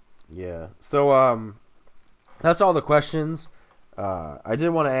 Yeah. So that's all the questions. I did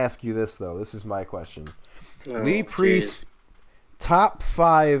want to ask you this though. This is my question. Lee Oh, Priest's jeez. top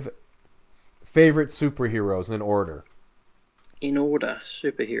 5 favorite superheroes in order. In order,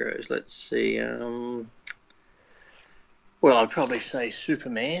 superheroes. Let's see. Well, I'd probably say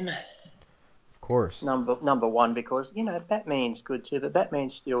Superman, Of course. number one, because Batman's good too, but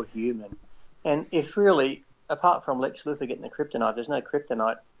Batman's still human. And if really, apart from Lex Luthor getting the kryptonite, there's no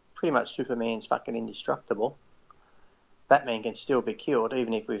kryptonite. Pretty much Superman's fucking indestructible. Batman can still be killed,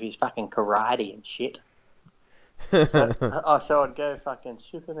 even if with his fucking karate and shit. So I'd go fucking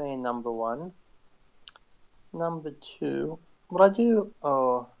Superman number one. Number two, what I do?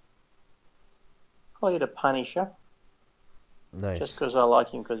 Oh, probably the Punisher. Just Nice. because I like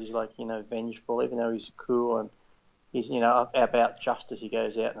him because he's like, vengeful, even though he's cool and he's, about justice. He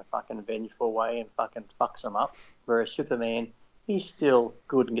goes out in a fucking vengeful way and fucking fucks them up. Whereas Superman, he's still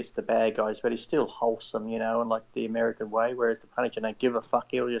good and gets the bad guys, but he's still wholesome, and like the American way. Whereas the Punisher don't give a fuck.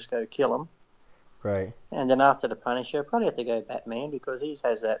 He'll just go kill them. Right. And then after the Punisher, probably have to go Batman because he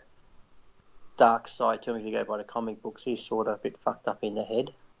has that dark side to him. If you go by the comic books, he's sort of a bit fucked up in the head.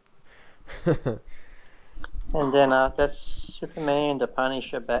 And then that's Superman, the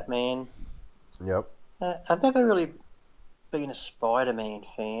Punisher, Batman. Yep. I've never really been a Spider-Man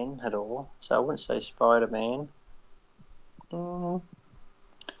fan at all, so I wouldn't say Spider-Man. Mm,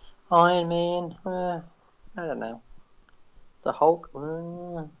 Iron Man, I don't know. The Hulk,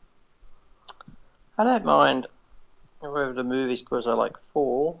 I don't mind whether the movies because I like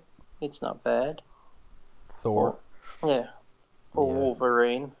Thor. It's not bad. Thor. Or yeah, or Yeah.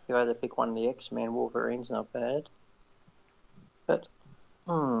 Wolverine. If you had to pick one of the X-Men, Wolverine's not bad. But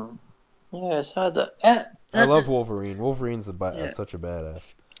yeah, it's hard to. I love Wolverine. Wolverine's Yeah, such a badass.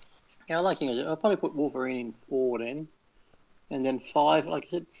 yeah, I like him. I'll probably put Wolverine in four then. And then five, like I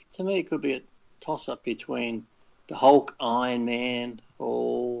said, to me, it could be a toss up between the Hulk, Iron Man,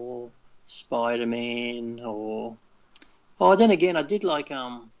 or Spider Man, or. Oh, then again, I did like,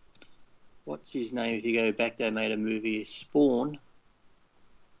 what's his name? If you go back, they made a movie, Spawn.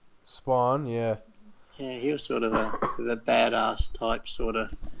 Spawn. Yeah. Yeah, he was sort of a badass type, sort of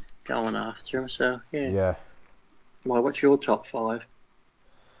going after him. So, yeah. Yeah. Well, what's your top five?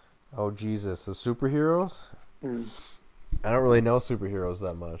 Oh Jesus. The superheroes. Mm. I don't really know superheroes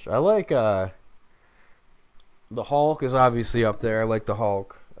that much. I like the Hulk is obviously up there. I like the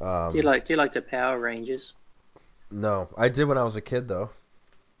Hulk. Do you like the Power Rangers? No, I did when I was a kid though.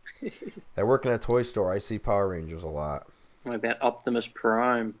 I work in a toy store. I see Power Rangers a lot. What about Optimus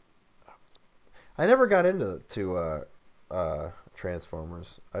Prime? I never got into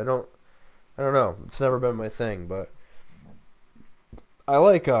Transformers. I don't know. It's never been my thing, but I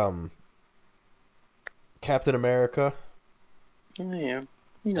like Captain America. Oh, yeah,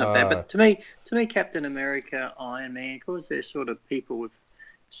 he's not bad. Uh, But to me, Captain America, Iron Man, of course, they're sort of people with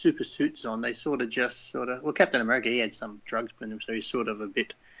super suits on, they sort of well, Captain America, he had some drugs in him, so he's sort of a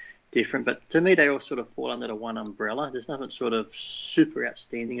bit different. But to me, they all sort of fall under the one umbrella. There's nothing sort of super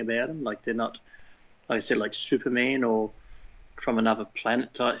outstanding about them. Like, they're not, like I said, like Superman or from another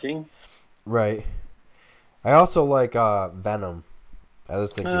planet type thing. Right. I also like Venom. I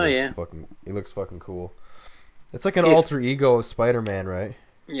just think Oh, yeah. he looks fucking cool. It's like an If alter ego of Spider-Man, right?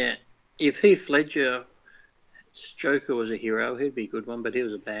 Yeah, if Heath Ledger's Joker was a hero, he'd be a good one, but he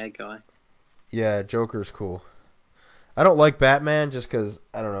was a bad guy. Yeah, Joker's cool. I don't like Batman just because,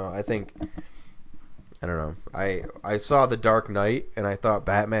 I don't know, I don't know. I saw The Dark Knight, and I thought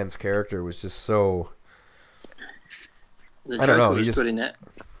Batman's character was just so... The I don't Joker know, was good in that.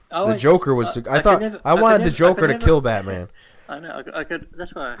 The Joker was... I wanted the Joker to kill Batman. I know. I could.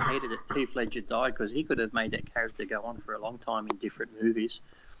 That's why I hated it. Heath Ledger died because he could have made that character go on for a long time in different movies.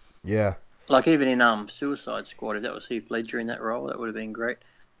 Yeah. Like even in Suicide Squad, if that was Heath Ledger in that role, that would have been great.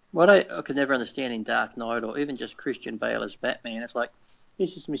 What I could never understand in Dark Knight or even just Christian Bale as Batman, it's like,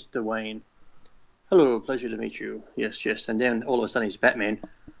 this is Mr. Wayne. Hello, pleasure to meet you. Yes, yes. And then all of a sudden he's Batman.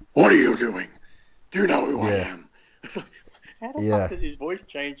 What are you doing? Do you know who I am? It's like, how the fuck does his voice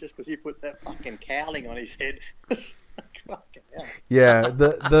change just because he put that fucking cowling on his head? Fucking hell. Yeah,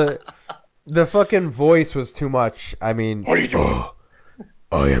 the fucking voice was too much. I mean, What are you doing?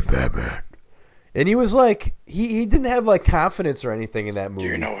 I am Batman. And he was like, he didn't have like confidence or anything in that movie.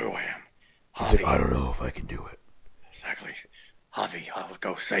 Do you know who I am? He's like, I don't know if I can do it. Exactly. Harvey, I'll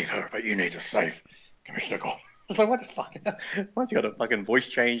go save her, but you need to save Commissioner Gordon. I was like, what the fuck? Why's he got a fucking voice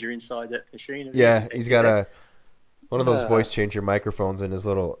changer inside that machine? Yeah, he's got one of those voice changer microphones in his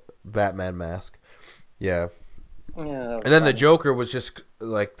little Batman mask. Yeah. Yeah, and then the Joker was just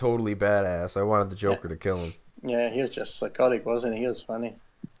like totally badass. I wanted the Joker to kill him. Yeah, he was just psychotic, wasn't he? He was funny.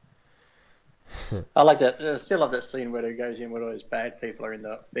 I like that. I still love that scene where he goes in where all those bad people are in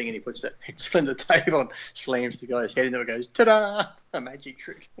the thing and he puts that pencil in the table and slams the guy's head into it and goes, ta-da! A magic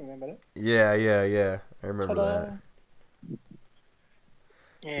trick. Remember that? Yeah. I remember Ta-da! that.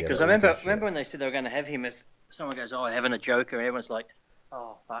 Yeah, because I remember when they said they were going to have him as someone goes, oh, having a Joker, and everyone's like,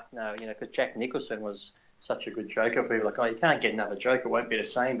 oh, fuck no, because Jack Nicholson was such a good Joker. People were like, oh, you can't get another Joker, it won't be the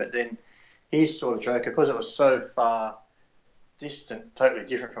same. But then his sort of Joker, because it was so far distant, totally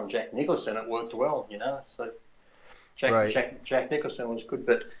different from Jack Nicholson, it worked well, So Jack Nicholson was good,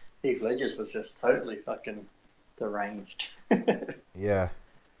 but Heath Ledger's was just totally fucking deranged. Yeah.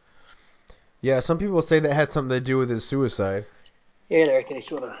 Yeah, some people say that had something to do with his suicide. Yeah, I reckon he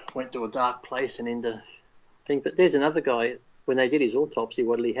sort of went to a dark place and into thing. But there's another guy, when they did his autopsy,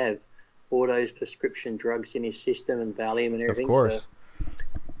 what did he have? All those prescription drugs in his system and Valium and everything. Of course.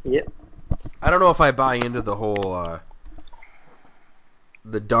 So, yep. I don't know if I buy into the whole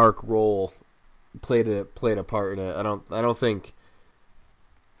the dark role played a part in it. I don't think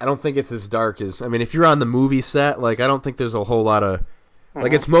it's as dark as, I mean, if you're on the movie set, like, I don't think there's a whole lot of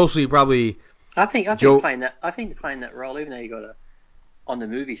like, it's mostly probably I think playing that role, even though you got on the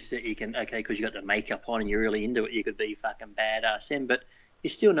movie set, you can, because you got the makeup on and you're really into it, you could be fucking badass then, but you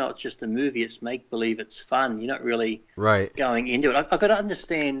still know it's just a movie, it's make believe, it's fun, you're not really going into it. I've got to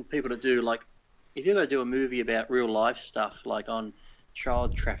understand people that do, like, if you're going to do a movie about real life stuff, like on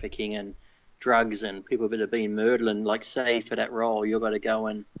child trafficking and drugs and people that have been murdered, and like, say for that role you've got to go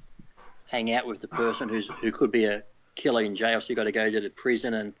and hang out with the person who could be a killer in jail, so you've got to go to the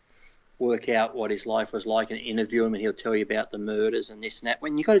prison and work out what his life was like and interview him, and he'll tell you about the murders and this and that.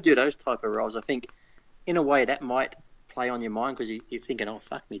 When you got to do those type of roles, I think in a way that might play on your mind, because you're thinking, oh,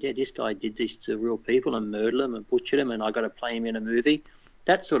 fuck me dead, this guy did this to real people and murdered them and butchered them, and I got to play him in a movie.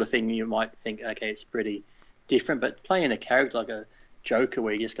 That sort of thing, you might think, okay, it's pretty different. But playing a character like a Joker,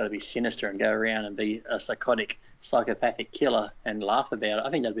 where you just got to be sinister and go around and be a psychotic, psychopathic killer and laugh about it, I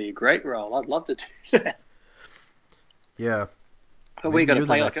think that'd be a great role. I'd love to do that. Yeah. But we got to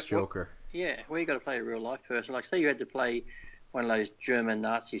play like a Joker. Yeah, well, you got to play a real life person. Like, say you had to play one of those German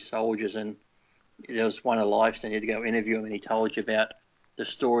Nazi soldiers, and there was one alive, so you had to go interview him, and he told you about the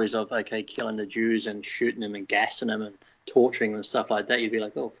stories of killing the Jews and shooting them and gassing them and torturing them and stuff like that. You'd be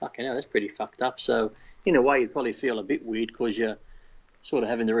like, oh, fucking hell, that's pretty fucked up. So in a way, you'd probably feel a bit weird because you're sort of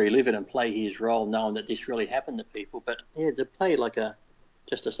having to relive it and play his role, knowing that this really happened to people. But yeah, to play like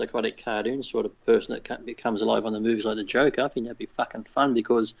just a psychotic cartoon sort of person that comes alive on the movies like the Joker, I think that'd be fucking fun,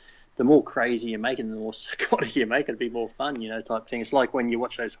 because the more crazy you make it, the more psychotic you make it, it'd be more fun, type thing. It's like when you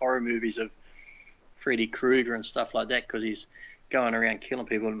watch those horror movies of Freddy Krueger and stuff like that, because he's going around killing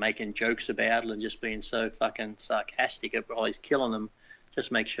people and making jokes about it and just being so fucking sarcastic while he's killing them,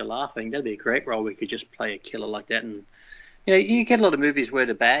 just makes you laugh. I think that'd be a great role. We could just play a killer like that, and you get a lot of movies where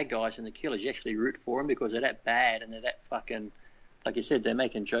the bad guys and the killers, you actually root for them because they're that bad and they're that fucking like you said, they're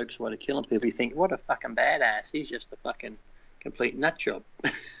making jokes while they're killing people. You think, what a fucking badass. He's just a fucking complete nut job.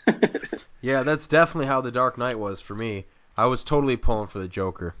 Yeah, that's definitely how The Dark Knight was for me. I was totally pulling for the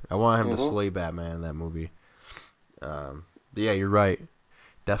Joker. I want him to slay Batman in that movie. Yeah, you're right.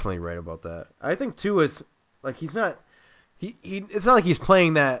 Definitely right about that. I think too is like he's not. He it's not like he's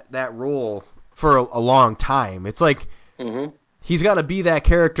playing that role for a long time. It's like he's got to be that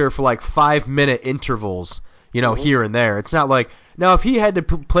character for like 5-minute intervals, here and there. It's not like now if he had to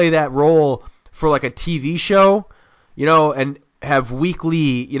play that role for like a TV show, and have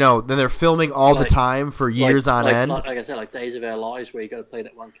weekly, then they're filming all the time for years on end. Like I said, like Days of Our Lives, where you got to play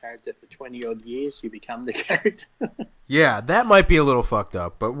that one character for 20 odd years, you become the character. Yeah, that might be a little fucked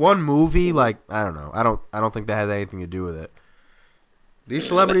up. But one movie, like I don't know, I don't think that has anything to do with it. These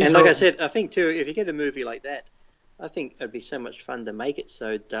celebrities, and like I said, I think too, if you get a movie like that, I think it'd be so much fun to make it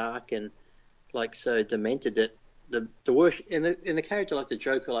so dark and like so demented that the worse in the character like the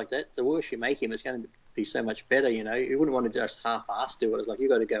Joker like that, the worse you make him, it's going to be so much better. You wouldn't want to just half-ass do it. It's like you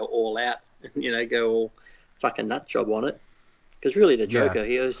got to go all out, go all fucking nut job on it. Because really, the Joker,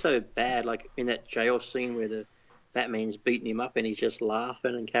 he was so bad. Like in that jail scene where the Batman's beating him up and he's just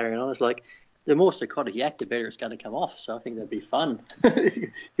laughing and carrying on. It's like the more psychotic you act, the better it's going to come off. So I think that'd be fun.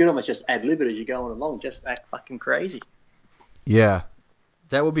 You'd almost just ad lib it as you're going along, just act fucking crazy. Yeah,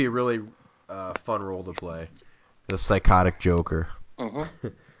 that would be a really fun role to play. The psychotic Joker.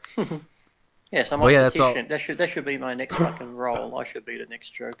 Yeah, so my petition, that should be my next fucking role. I should be the next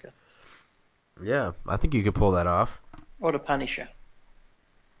Joker. Yeah, I think you could pull that off. Or the Punisher.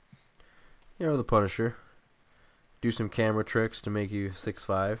 Or the Punisher. Do some camera tricks to make you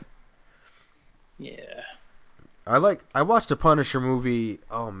 6'5". Yeah. I watched a Punisher movie,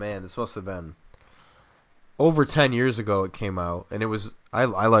 oh man, this must have been over 10 years ago it came out, and I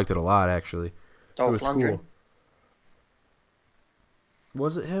liked it a lot, actually. Dolph It was Lundgren. cool.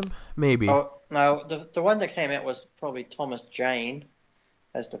 Was it him? Maybe. Oh, no, the one that came out was probably Thomas Jane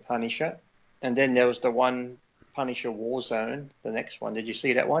as the Punisher. And then there was the one Punisher Warzone, the next one. Did you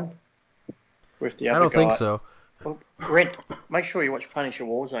see that one? With the other guy. I don't think so. Well, make sure you watch Punisher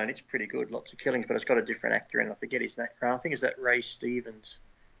Warzone. It's pretty good. Lots of killings, but it's got a different actor in. I forget his name. I think it's that Ray Stevens.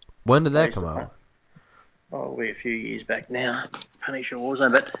 When did that come out? Oh, we're a few years back now. Punisher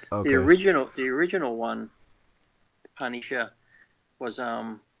Warzone, but okay. the original one, Punisher, was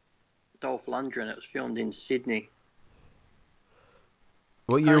Dolph Lundgren. It was filmed in Sydney.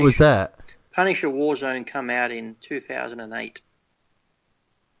 What year was that? Punisher Warzone come out in 2008.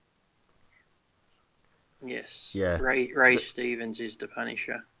 Yes. Yeah. Ray Stevens is the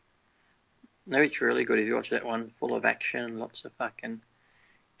Punisher. No, it's really good if you watch that one. Full of action, lots of fucking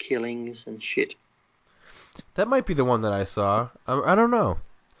killings and shit. That might be the one that I saw. I don't know.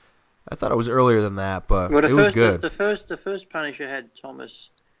 I thought it was earlier than that, but it was good. The first Punisher had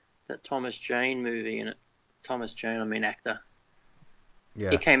that Thomas Jane movie in it. Thomas Jane, I mean actor.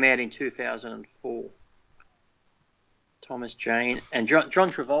 Yeah. It came out in 2004. Thomas Jane and John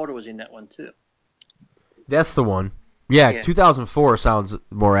Travolta was in that one too. That's the one. Yeah. 2004 sounds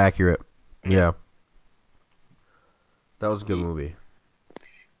more accurate. Yeah. That was a good movie.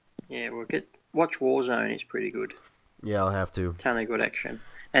 Yeah, watch Warzone. It's pretty good. Yeah, I'll have to. Ton of good action.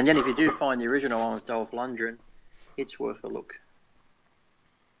 And then if you do find the original one with Dolph Lundgren, it's worth a look.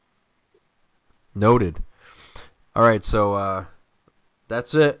 Noted. All right, so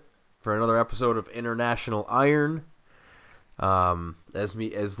that's it for another episode of International Iron. As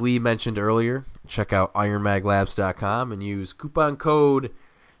Lee mentioned earlier, check out ironmaglabs.com and use coupon code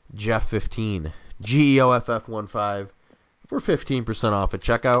Jeff15, GEOFF15 for 15% off at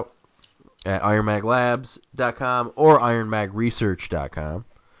checkout at ironmaglabs.com or ironmagresearch.com.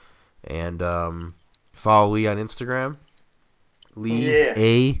 And follow Lee on Instagram, Lee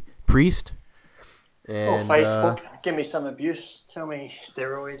A. Priest. And, Facebook, give me some abuse. Tell me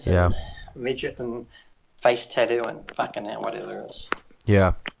steroids and midget and face tattoo and fucking hell, whatever else.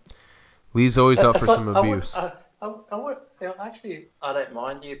 Yeah. Lee's always up for some abuse. I don't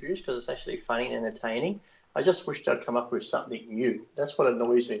mind the abuse because it's actually funny and entertaining. I just wish they'd come up with something new. That's what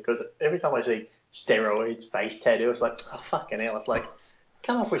annoys me because every time I see steroids, face tattoo, it's like, oh, fucking hell. It's like,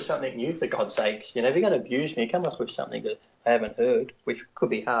 come up with something new for God's sakes. If you're going to abuse me, come up with something that I haven't heard, which could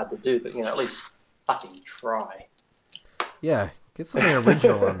be hard to do, but, at least fucking try. Yeah, get something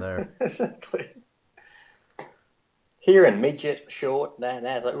original on there. Exactly. Hearing midget, short, that,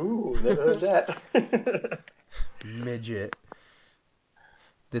 like, ooh, never heard that. Midget.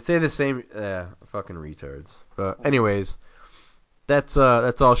 They say the same, fucking retards. But anyways, that's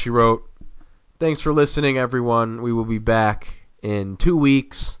all she wrote. Thanks for listening, everyone. We will be back in 2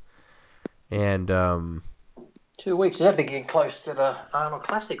 weeks. And 2 2 weeks. That'd be getting close to the Arnold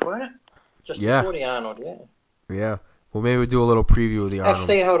Classic, won't it? Just Yeah. before the Arnold, yeah. Yeah. Well, maybe we'll do a little preview of the Arnold.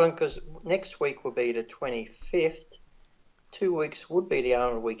 Actually, hold on, because next week will be the 25th. 2 weeks would be the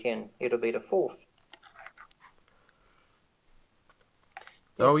Arnold weekend. It'll be the 4th.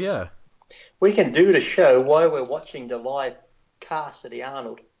 Yes. Oh, yeah. We can do the show while we're watching the live cast of the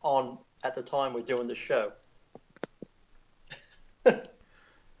Arnold on at the time we're doing the show.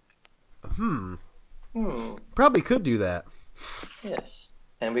 Probably could do that. Yes.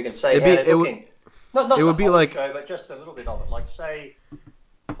 And we can say how they're looking. Not it the would be whole like, show, but just a little bit of it. Like, say,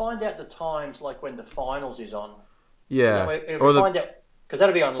 find out the times, like when the finals is on. yeah, Find out, because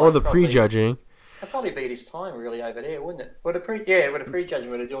that'll be on. Like, or the probably, prejudging. It'll probably be this time really over there, wouldn't it? With the prejudging,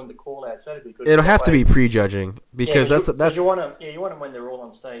 when they're doing the call outs, that'd be good. It'll have to be prejudging because that's you want them. Yeah, you want them when they're all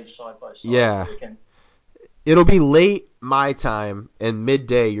on stage side by side. Yeah. So we can. It'll be late my time and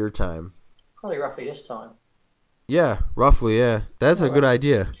midday your time. Probably roughly this time. Yeah, roughly. Yeah, that's a good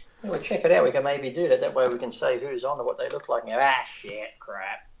idea. Yeah, we'll check it out. We can maybe do that. That way we can say who's on and what they look like. And go, shit,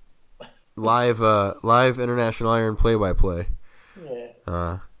 crap. Live International Iron play-by-play.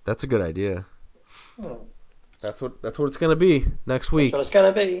 Yeah. That's a good idea. That's what it's gonna be next week. That's what it's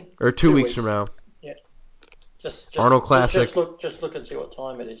gonna be. Or 2 weeks from now. Yeah. Just Arnold Classic. Just look and see what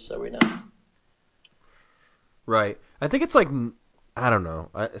time it is, so we know. Right. I think it's like, I don't know.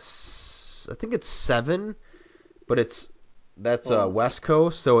 I think it's 7, but that's West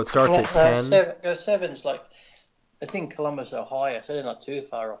Coast, so it starts at 10. 7's like, I think Columbus are higher, so they're not too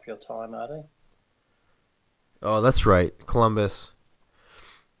far off your time, are they? Oh, that's right. Columbus.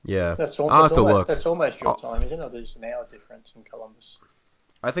 Yeah. I'll have to look. That's almost your time, isn't it? There's an hour difference in Columbus.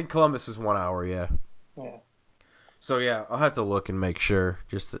 I think Columbus is 1 hour, yeah. Yeah. So, yeah, I'll have to look and make sure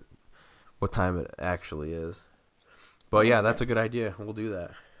just what time it actually is. But, yeah, that's a good idea. We'll do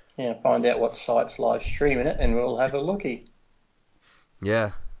that. Yeah, find out what site's live streaming it, and we'll have a looky.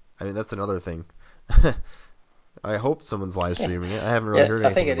 Yeah. I mean, that's another thing. I hope someone's live streaming it. I haven't really heard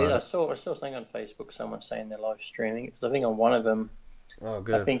anything about it. I saw something on Facebook, someone saying they're live streaming it, because I think on one of them,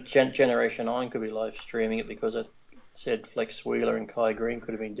 good. I think Generation 9 could be live streaming it because it said Flex Wheeler and Kai Green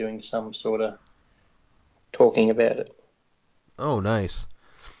could have been doing some sort of talking about it. Oh, nice.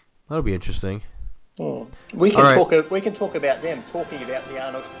 That'll be interesting. We can talk about them talking about the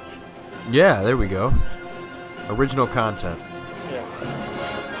Arnold. Yeah, there we go. Original content. Yeah.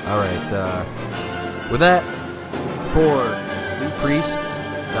 All right. With that, for Lee Priest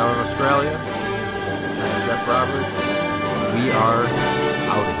down in Australia, and Jeff Roberts, we are